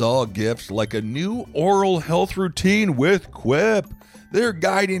one-size-fits-all gift like a new oral health routine with Quip. Their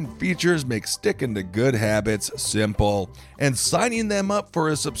guiding features make sticking to good habits simple, and signing them up for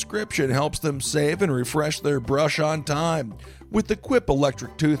a subscription helps them save and refresh their brush on time. With the Quip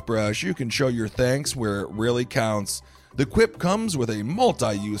electric toothbrush, you can show your thanks where it really counts. The Quip comes with a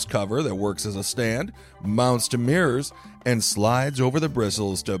multi-use cover that works as a stand, mounts to mirrors, and slides over the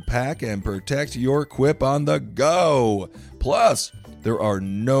bristles to pack and protect your Quip on the go. Plus, there are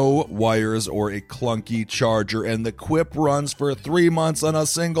no wires or a clunky charger, and the Quip runs for 3 months on a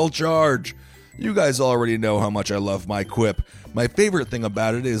single charge. You guys already know how much I love my Quip. My favorite thing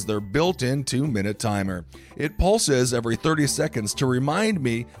about it is their built-in 2-minute timer. It pulses every 30 seconds to remind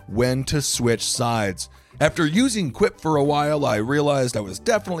me when to switch sides. After using Quip for a while, I realized I was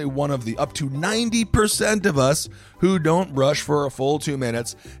definitely one of the up to 90% of us who don't brush for a full 2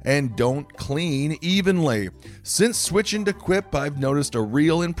 minutes and don't clean evenly. Since switching to Quip, I've noticed a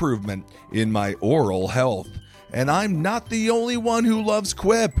real improvement in my oral health. And I'm not the only one who loves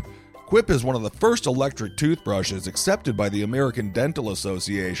Quip. Quip is one of the first electric toothbrushes accepted by the American Dental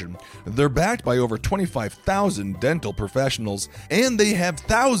Association. They're backed by over 25,000 dental professionals, and they have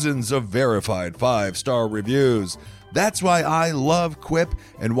thousands of verified 5-star reviews. That's why I love Quip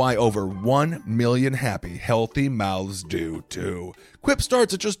and why over 1 million happy, healthy mouths do too. Quip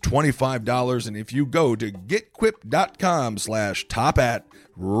starts at just $25, and if you go to getquip.com/tophat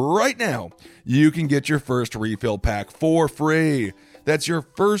right now, you can get your first refill pack for free. That's your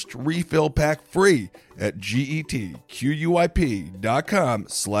first refill pack free at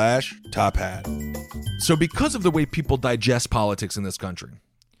getquip.com/tophat. So because of the way people digest politics in this country,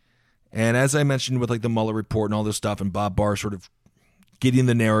 and as I mentioned with like the Mueller report and all this stuff and Bob Barr sort of getting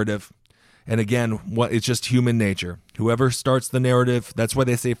the narrative, and again, it's just human nature. Whoever starts the narrative, that's why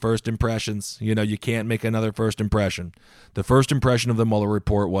they say first impressions. You know, you can't make another first impression. The first impression of the Mueller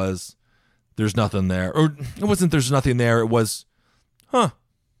report was there's nothing there. Or it wasn't there's nothing there, it was the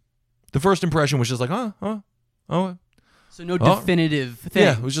first impression was just like, oh. So no definitive thing.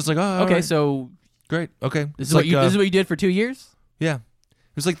 Yeah, it was just like, okay, right. So great. Okay. This is what you did for 2 years? Yeah.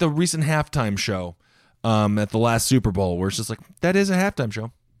 It was like the recent halftime show at the last Super Bowl where it's just like, that is a halftime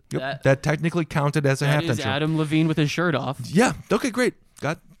show. Yep. That technically counted as a halftime show. That is Adam Levine with his shirt off. Yeah. Okay, great.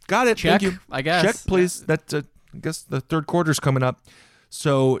 Got it. Check, thank you. I guess. Check, please. I guess the third quarter's coming up.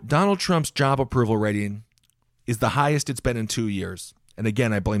 So Donald Trump's job approval rating is the highest it's been in 2 years. And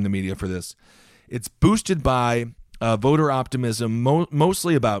again, I blame the media for this. It's boosted by voter optimism,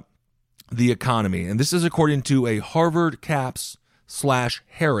 mostly about the economy. And this is according to a Harvard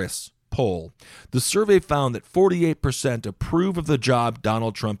Caps/Harris poll. The survey found that 48% approve of the job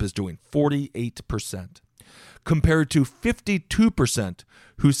Donald Trump is doing. 48%. Compared to 52%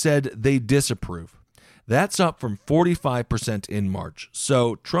 who said they disapprove. That's up from 45% in March.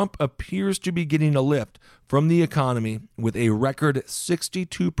 So Trump appears to be getting a lift from the economy with a record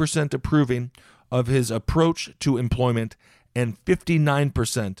 62% approving of his approach to employment and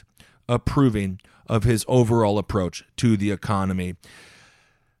 59% approving of his overall approach to the economy.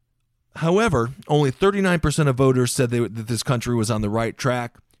 However, only 39% of voters said that this country was on the right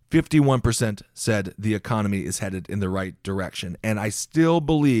track. 51% said the economy is headed in the right direction. And I still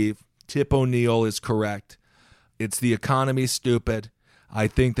believe Tip O'Neill is correct. It's the economy, stupid. I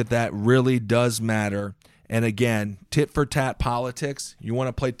think that really does matter. And again, tit-for-tat politics. You want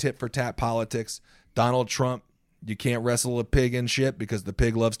to play tit-for-tat politics. Donald Trump, you can't wrestle a pig in shit because the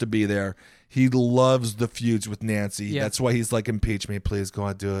pig loves to be there. He loves the feuds with Nancy. Yeah. That's why he's like, impeach me, please, go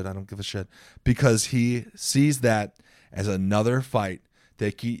on, do it. I don't give a shit. Because he sees that as another fight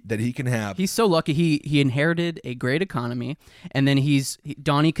that he can have. He's so lucky. He inherited a great economy, and then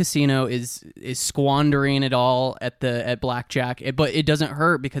Donnie Casino is squandering it all at blackjack. But it doesn't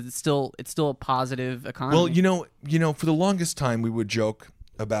hurt because it's still a positive economy. Well, you know, for the longest time we would joke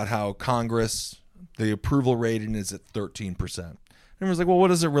about how Congress, the approval rating is at 13%. And everyone's like, well, what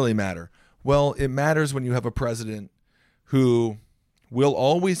does it really matter? Well, it matters when you have a president who will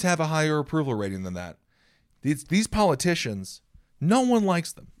always have a higher approval rating than that. These politicians, no one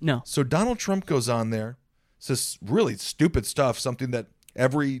likes them. No. So Donald Trump goes on there, says really stupid stuff, something that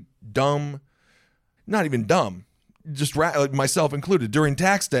every dumb, not even dumb, just myself included, during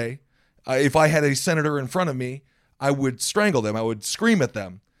tax day, if I had a senator in front of me, I would strangle them. I would scream at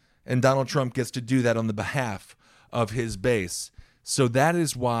them. And Donald Trump gets to do that on the behalf of his base. So that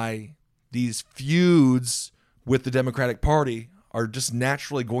is why these feuds with the Democratic Party are just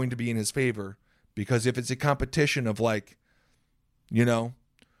naturally going to be in his favor. Because if it's a competition of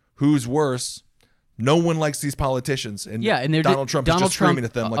who's worse, no one likes these politicians. And Donald Trump is just screaming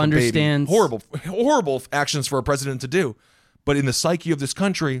at them like a baby. Horrible actions for a president to do. But in the psyche of this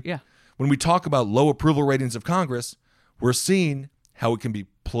country, when we talk about low approval ratings of Congress, we're seeing how it can be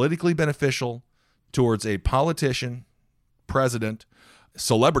politically beneficial towards a politician, president,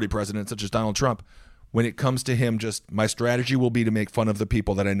 celebrity president such as Donald Trump. When it comes to him, my strategy will be to make fun of the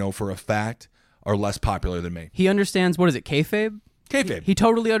people that I know for a fact are less popular than me. He understands, what is it, kayfabe? Kayfabe. He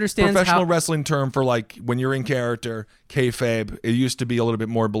totally understands professional wrestling term for like when you're in character. Kayfabe. It used to be a little bit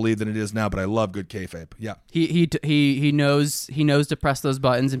more believed than it is now, but I love good kayfabe. Yeah. He knows to press those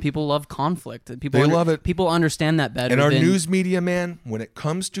buttons, and people love conflict. People love it. People understand that better. And our news media, man, when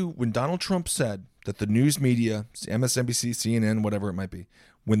Donald Trump said that the news media, MSNBC, CNN, whatever it might be,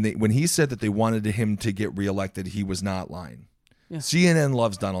 when he said that they wanted him to get reelected, he was not lying. Yeah. CNN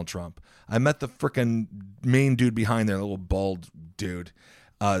loves Donald Trump. I met the frickin' main dude behind there, the little bald dude,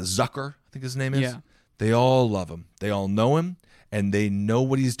 Zucker, I think his name is. Yeah. They all love him. They all know him, and they know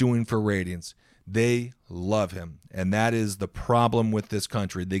what he's doing for ratings. They love him, and that is the problem with this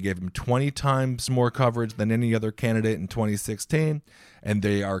country. They gave him 20 times more coverage than any other candidate in 2016, and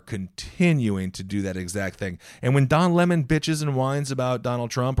they are continuing to do that exact thing. And when Don Lemon bitches and whines about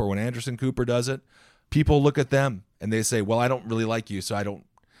Donald Trump, or when Anderson Cooper does it, people look at them and they say, well, I don't really like you, so I don't.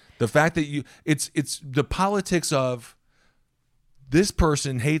 The fact that it's the politics of this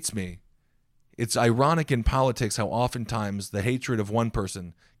person hates me. It's ironic in politics how oftentimes the hatred of one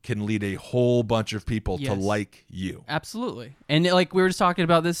person can lead a whole bunch of people to like you. Absolutely. And like we were just talking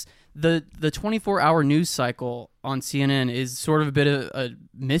about this, the 24-hour news cycle on CNN is sort of a bit of a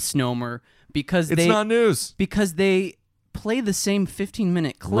misnomer because it's not news. Because they play the same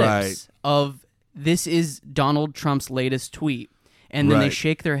 15-minute clips of this is Donald Trump's latest tweet. And then they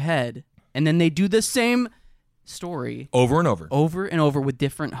shake their head, and then they do the same story over and over with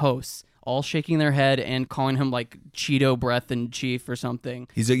different hosts, all shaking their head and calling him like Cheeto breath and chief or something.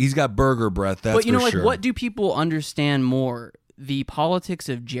 He's got burger breath. That's but you know, like, sure. what do people understand more? The politics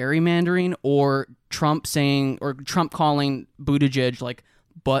of gerrymandering, or Trump calling Buttigieg like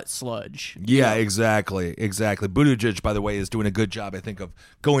butt sludge? Yeah, exactly. Buttigieg, by the way, is doing a good job, I think, of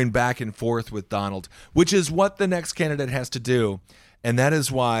going back and forth with Donald, which is what the next candidate has to do. And that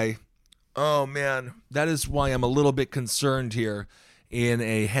is why, I'm a little bit concerned here in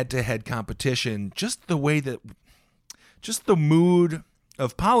a head-to-head competition. Just the mood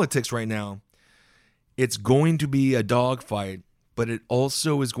of politics right now. It's going to be a dogfight, but it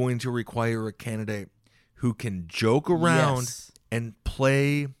also is going to require a candidate who can joke around and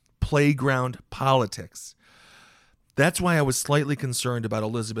play playground politics. That's why I was slightly concerned about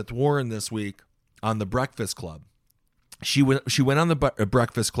Elizabeth Warren this week on The Breakfast Club. She went on the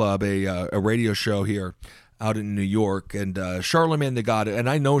Breakfast Club, a radio show here out in New York, and Charlemagne the God, and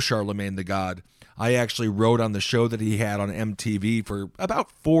I know Charlemagne the God. I actually wrote on the show that he had on MTV for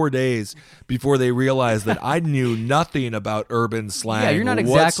about 4 days before they realized that I knew nothing about urban slang. Yeah, you're not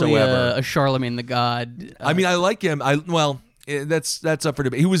exactly whatsoever. a Charlemagne the God. I mean, I like him. That's up for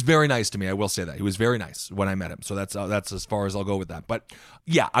debate. He was very nice to me. I will say that he was very nice when I met him. So that's as far as I'll go with that. But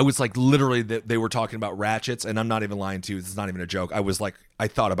yeah, I was like literally they were talking about ratchets, and I'm not even lying to you. This is not even a joke. I was like, I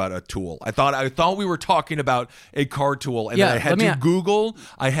thought about a tool. I thought we were talking about a car tool, and then I had to Google.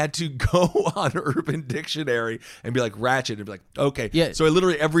 I had to go on Urban Dictionary and be like ratchet, and be like, okay. Yeah. So I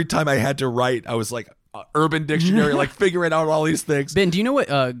literally every time I had to write, I was like. Urban Dictionary, like figuring out all these things. Ben, do you know what?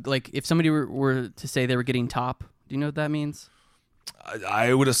 Like, if somebody were to say they were getting top, do you know what that means?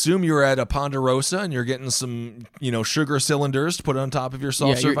 I would assume you're at a Ponderosa and you're getting some, sugar cylinders to put on top of your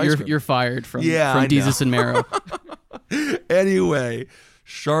soft-serve ice cream. You're fired from Jesus and Marrow. Anyway,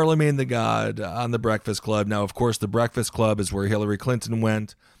 Charlemagne the God on The Breakfast Club. Now, of course, The Breakfast Club is where Hillary Clinton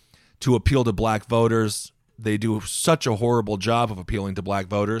went to appeal to black voters. They do such a horrible job of appealing to black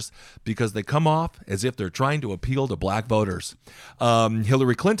voters because they come off as if they're trying to appeal to black voters.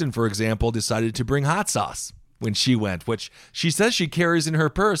 Hillary Clinton, for example, decided to bring hot sauce when she went, which she says she carries in her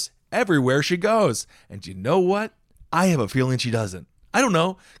purse everywhere she goes. And you know what? I have a feeling she doesn't. I don't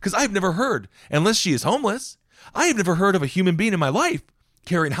know, because I've never heard, unless she is homeless, I have never heard of a human being in my life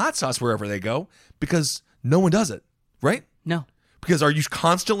carrying hot sauce wherever they go, because no one does it, right? No. Because are you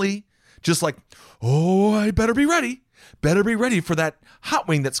constantly just like, oh, I better be ready for that hot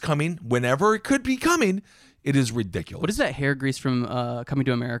wing that's coming whenever it could be coming. It is ridiculous. What is that hair grease from Coming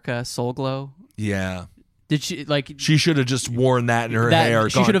to America, Soul Glow? Yeah. Did she She should have just worn that in her hair.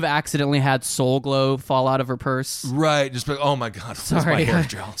 She should have accidentally had Soul Glow fall out of her purse. Right. Just like, oh my God. Sorry. My hair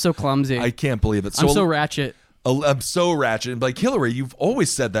gel. So clumsy. I can't believe it. I'm so ratchet. I'm so ratchet. Like, Hillary, you've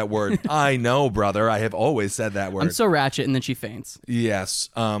always said that word. I know, brother. I have always said that word. I'm so ratchet, and then she faints. Yes.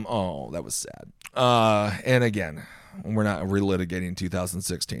 Oh, that was sad. And again, we're not relitigating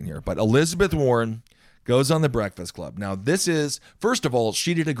 2016 here, but Elizabeth Warren goes on The Breakfast Club. Now, this is, first of all,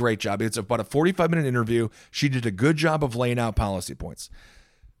 she did a great job. It's about a 45-minute interview. She did a good job of laying out policy points.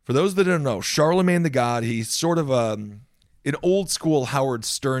 For those that don't know, Charlemagne the God, he's sort of an old school Howard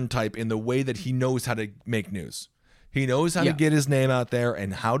Stern type in the way that he knows how to make news. He knows how to get his name out there,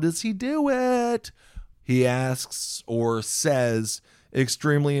 and how does he do it? he asks or says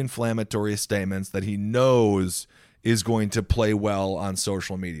extremely inflammatory statements that he knows is going to play well on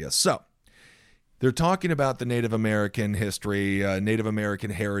social media. So they're talking about the Native American history, Native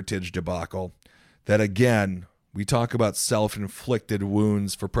American heritage debacle, that again, we talk about self-inflicted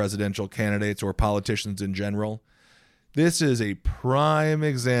wounds for presidential candidates or politicians in general. This is a prime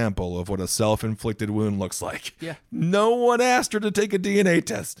example of what a self-inflicted wound looks like. Yeah. No one asked her to take a DNA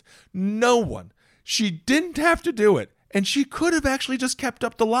test. No one. She didn't have to do it. And she could have actually just kept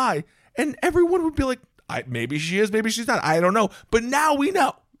up the lie. And everyone would be like, maybe she is, maybe she's not. I don't know. But now we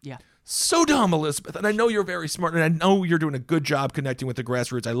know. Yeah. So dumb, Elizabeth. And I know you're very smart, and I know you're doing a good job connecting with the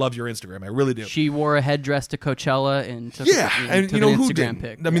grassroots. I love your Instagram. I really do. She wore a headdress to Coachella and took, and took you know an who Instagram didn't?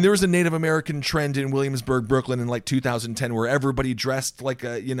 pic. I mean, there was a Native American trend in Williamsburg, Brooklyn in like 2010 where everybody dressed like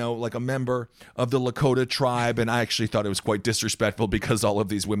a, like a member of the Lakota tribe, and I actually thought it was quite disrespectful because all of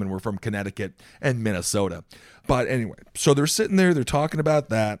these women were from Connecticut and Minnesota. But anyway, so they're sitting there, they're talking about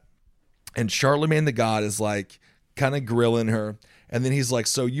that, and Charlemagne the God is like kind of grilling her. And then he's like,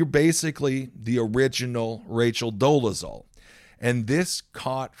 so you're basically the original Rachel Dolezal. And this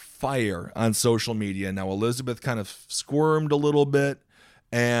caught fire on social media. Now, Elizabeth kind of squirmed a little bit,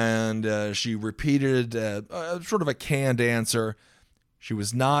 and she repeated sort of a canned answer. She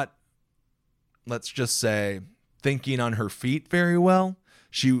was not, let's just say, thinking on her feet very well.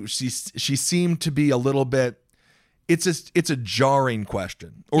 She seemed to be a little bit, it's a jarring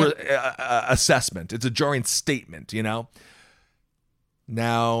question or assessment. It's a jarring statement,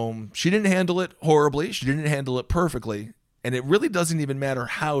 Now, she didn't handle it horribly. She didn't handle it perfectly. And it really doesn't even matter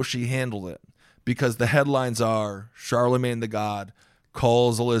how she handled it, because the headlines are Charlemagne the God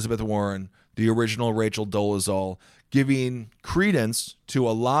calls Elizabeth Warren the original Rachel Dolezal, giving credence to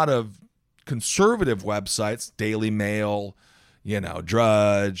a lot of conservative websites, Daily Mail,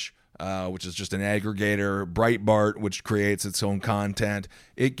 Drudge, which is just an aggregator, Breitbart, which creates its own content.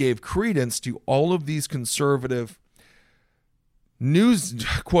 It gave credence to all of these conservative news,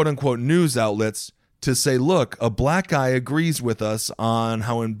 quote unquote, news outlets to say, look, a black guy agrees with us on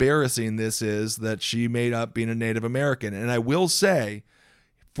how embarrassing this is that she made up being a Native American. And I will say,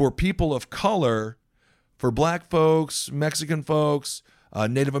 for people of color, for black folks, Mexican folks,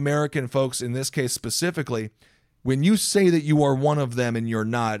 Native American folks in this case specifically, when you say that you are one of them and you're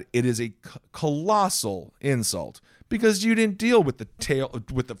not, it is a colossal insult. Because you didn't deal with the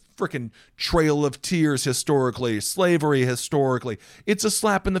frickin' Trail of Tears historically, slavery historically. It's a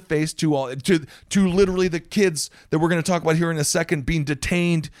slap in the face to literally the kids that we're going to talk about here in a second being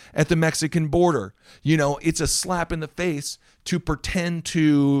detained at the Mexican border. It's a slap in the face to pretend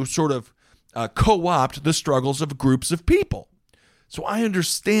to sort of co-opt the struggles of groups of people. So I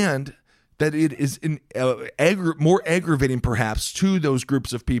understand that it is more aggravating perhaps to those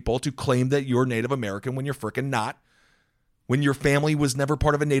groups of people to claim that you're Native American when you're frickin' not. When your family was never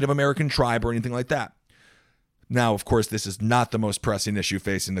part of a Native American tribe or anything like that. Now, of course, this is not the most pressing issue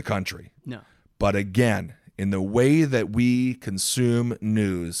facing the country. No. But again, in the way that we consume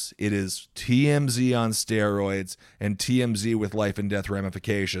news, it is TMZ on steroids and TMZ with life and death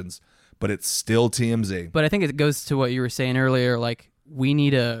ramifications, but it's still TMZ. But I think it goes to what you were saying earlier, like, we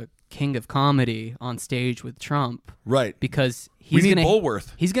need a king of comedy on stage with Trump. Right. Because we need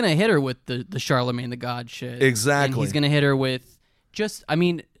Bulworth. He's going to hit her with the Charlemagne the God shit. Exactly. And he's going to hit her with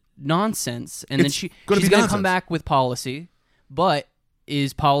nonsense. And then she's going to come back with policy. But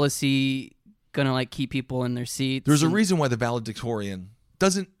is policy going to keep people in their seats? There's a reason why the valedictorian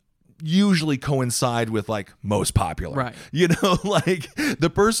doesn't usually coincide with most popular. Right.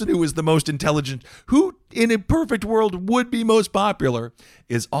 The person who is the most intelligent, who in a perfect world would be most popular,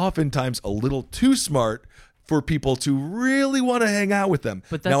 is oftentimes a little too smart for people to really want to hang out with them.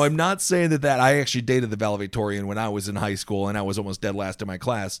 Now, I'm not saying that I actually dated the valedictorian when I was in high school and I was almost dead last in my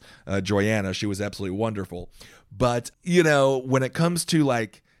class. Joyanna, she was absolutely wonderful. But, when it comes to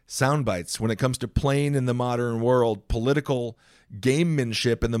sound bites, when it comes to playing in the modern world, political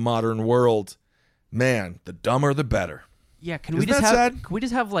gamemanship in the modern world, man, the dumber the better. Yeah, can we just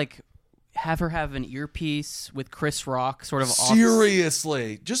have her have an earpiece with Chris Rock sort of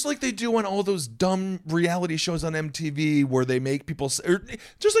seriously, just like they do on all those dumb reality shows on MTV where they make people, just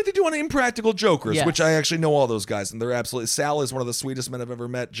like they do on Impractical Jokers, yes. Which I actually know all those guys, and they're absolutely, Sal is one of the sweetest men I've ever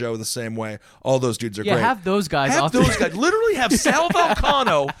met, Joe the same way, all those dudes are great. Have those guys literally have Sal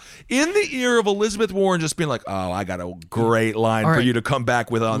Vulcano in the ear of Elizabeth Warren just being like, oh, I got a great line for you to come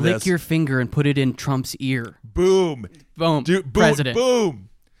back with on this. Lick your finger and put it in Trump's ear. Boom. Boom. Dude, President. Boom.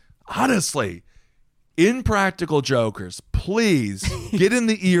 Honestly, Impractical jokers, please get in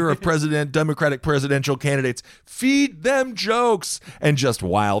the ear of Democratic presidential candidates. Feed them jokes and just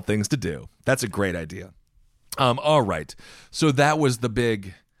wild things to do. That's a great idea. All right. So that was the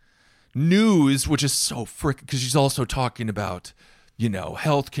big news, which is so freaking, because she's also talking about,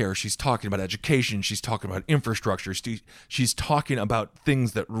 healthcare. She's talking about education. She's talking about infrastructure. She's talking about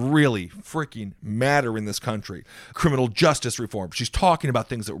things that really freaking matter in this country. Criminal justice reform. She's talking about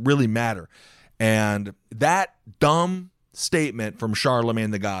things that really matter. And that dumb statement from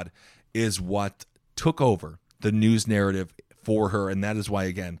Charlemagne the God is what took over the news narrative for her. And that is why,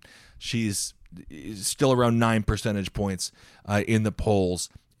 again, she's still around 9 percentage points in the polls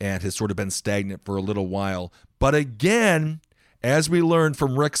and has sort of been stagnant for a little while. But again, as we learned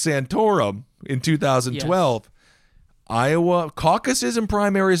from Rick Santorum in 2012, yes. Iowa caucuses and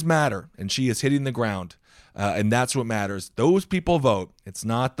primaries matter, and she is hitting the ground. And that's what matters. Those people vote. It's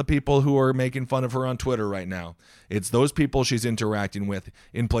not the people who are making fun of her on Twitter right now. It's those people she's interacting with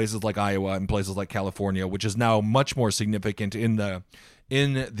in places like Iowa and places like California, which is now much more significant in the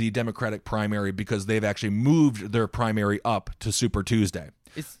Democratic primary because they've actually moved their primary up to Super Tuesday.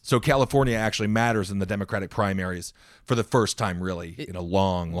 So California actually matters in the Democratic primaries for the first time, really, in a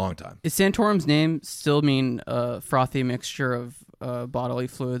long, long time. Is Santorum's name still mean frothy mixture of bodily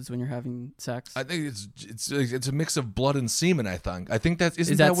fluids when you're having sex? I think it's a mix of blood and semen. I think that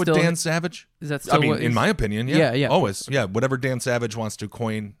isn't that what Dan Savage? Is that still? In my opinion, yeah, always, yeah. Whatever Dan Savage wants to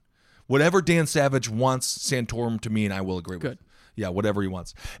coin, whatever Dan Savage wants Santorum to mean, I will agree with. Yeah, whatever he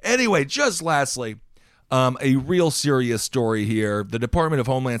wants. Anyway, just lastly. A real serious story here. The Department of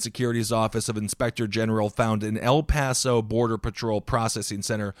Homeland Security's Office of Inspector General found an El Paso Border Patrol processing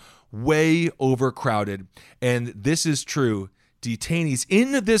center way overcrowded. And this is true. Detainees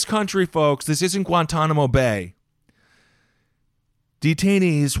in this country, folks, this isn't Guantanamo Bay.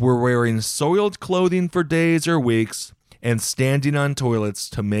 Detainees were wearing soiled clothing for days or weeks and standing on toilets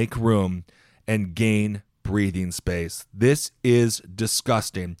to make room and gain breathing space. This is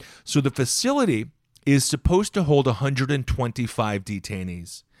disgusting. So the facility is supposed to hold 125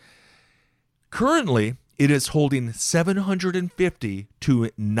 detainees. Currently, it is holding 750 to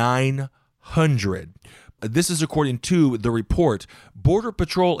 900. This is according to the report. Border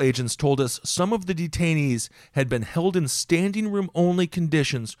Patrol agents told us some of the detainees had been held in standing room only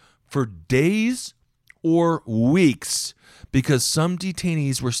conditions for days or weeks because some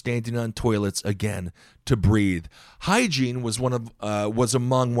detainees were standing on toilets again to breathe. Hygiene was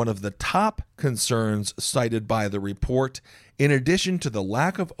among one of the top concerns cited by the report, in addition to the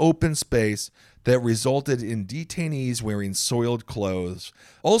lack of open space that resulted in detainees wearing soiled clothes.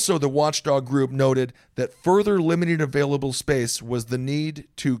 Also, the watchdog group noted that further limiting available space was the need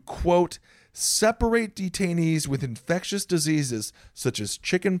to, quote, separate detainees with infectious diseases such as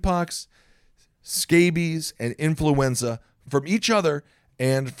chickenpox, scabies, and influenza from each other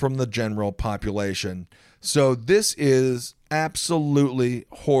and from the general population. So this is absolutely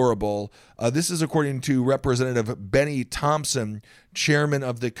horrible. This is according to Representative Benny Thompson, chairman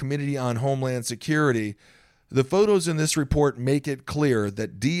of the Committee on Homeland Security. The photos in this report make it clear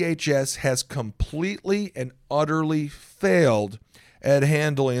that DHS has completely and utterly failed at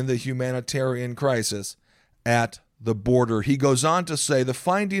handling the humanitarian crisis at the border. He goes on to say the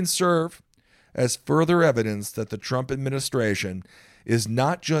findings serve as further evidence that the Trump administration is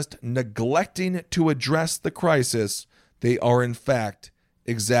not just neglecting to address the crisis, they are in fact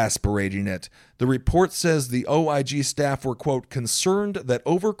exasperating it. The report says the OIG staff were, quote, concerned that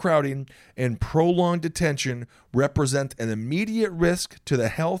overcrowding and prolonged detention represent an immediate risk to the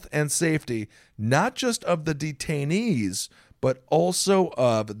health and safety, not just of the detainees, but also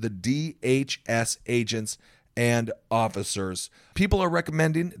of the DHS agents and officers. People are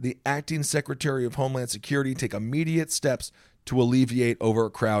recommending the acting Secretary of Homeland Security take immediate steps to alleviate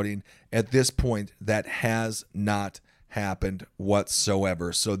overcrowding. At this point, that has not happened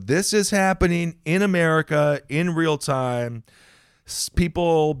whatsoever. So this is happening in America in real time.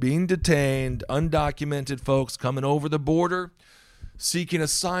 People being detained, undocumented folks coming over the border, seeking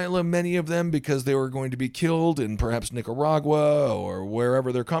asylum, many of them because they were going to be killed in perhaps Nicaragua or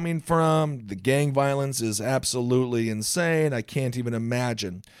wherever they're coming from. The gang violence is absolutely insane. I can't even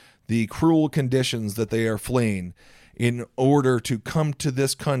imagine the cruel conditions that they are fleeing in order to come to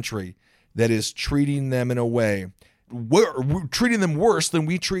this country that is treating them in a way, we're treating them worse than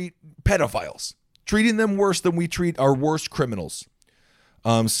we treat pedophiles, treating them worse than we treat our worst criminals,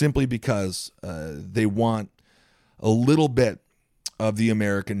 simply because they want a little bit of the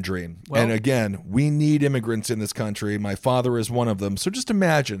American dream. Well, and again, we need immigrants in this country. My father is one of them. So just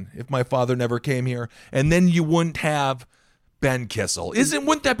imagine if my father never came here, and then you wouldn't have Ben Kissel.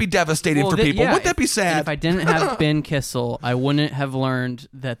 Wouldn't that be devastating for people? Wouldn't that be sad? And if I didn't have Ben Kissel, I wouldn't have learned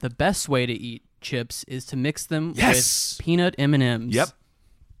that the best way to eat chips is to mix them with peanut M&Ms. Yep.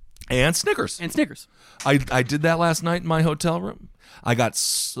 And Snickers. I did that last night in my hotel room. I got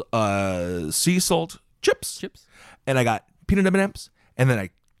sea salt chips. And I got peanut M&Ms. And then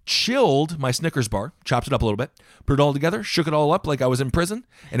I chilled my Snickers bar, chopped it up a little bit, put it all together, shook it all up like I was in prison.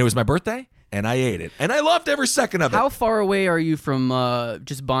 And it was my birthday. And I ate it. And I loved every second of it. How far away are you from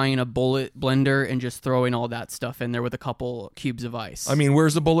just buying a bullet blender and just throwing all that stuff in there with a couple cubes of ice? I mean,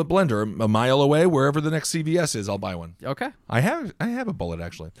 where's the bullet blender? A mile away, wherever the next CVS is, I'll buy one. Okay. I have a bullet,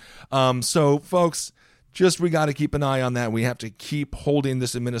 actually. So, folks, we got to keep an eye on that. We have to keep holding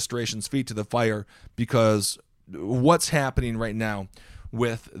this administration's feet to the fire, because what's happening right now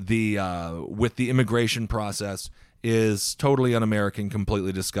with the immigration process is totally un-American,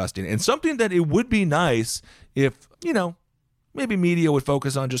 completely disgusting, and something that it would be nice if, maybe media would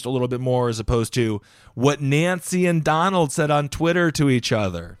focus on just a little bit more, as opposed to what Nancy and Donald said on Twitter to each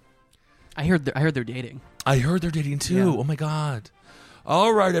other. I heard they're dating. I heard they're dating too. Yeah. Oh my God.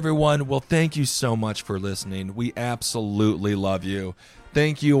 All right, everyone. Well, thank you so much for listening. We absolutely love you.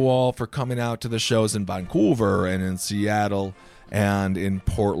 Thank you all for coming out to the shows in Vancouver and in Seattle and in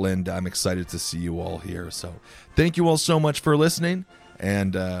Portland. I'm excited to see you all here. So thank you all so much for listening.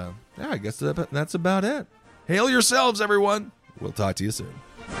 And I guess that's about it. Hail yourselves, everyone. We'll talk to you soon.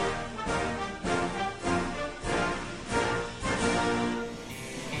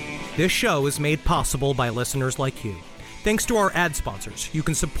 This show is made possible by listeners like you. Thanks to our ad sponsors, you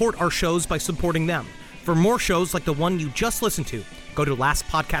can support our shows by supporting them. For more shows like the one you just listened to, go to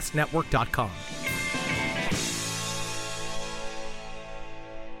lastpodcastnetwork.com.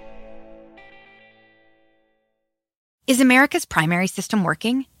 Is America's primary system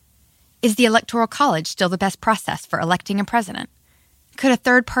working? Is the Electoral College still the best process for electing a president? Could a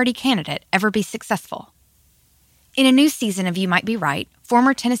third-party candidate ever be successful? In a new season of You Might Be Right,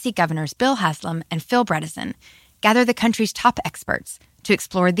 former Tennessee governors Bill Haslam and Phil Bredesen gather the country's top experts to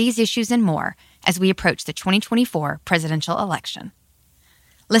explore these issues and more as we approach the 2024 presidential election.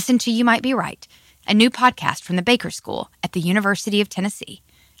 Listen to You Might Be Right, a new podcast from the Baker School at the University of Tennessee,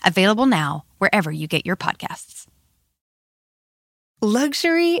 available now wherever you get your podcasts.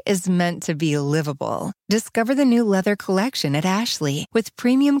 Luxury is meant to be livable. Discover the new leather collection at Ashley with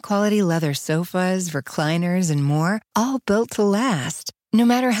premium quality leather sofas, recliners, and more, all built to last. No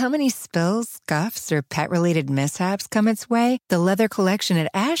matter how many spills, scuffs, or pet-related mishaps come its way, the leather collection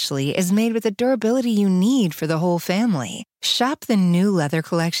at Ashley is made with the durability you need for the whole family. Shop the new leather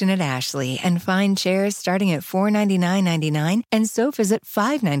collection at Ashley and find chairs starting at $499.99 and sofas at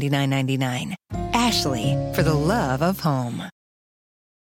 $599.99. Ashley, for the love of home.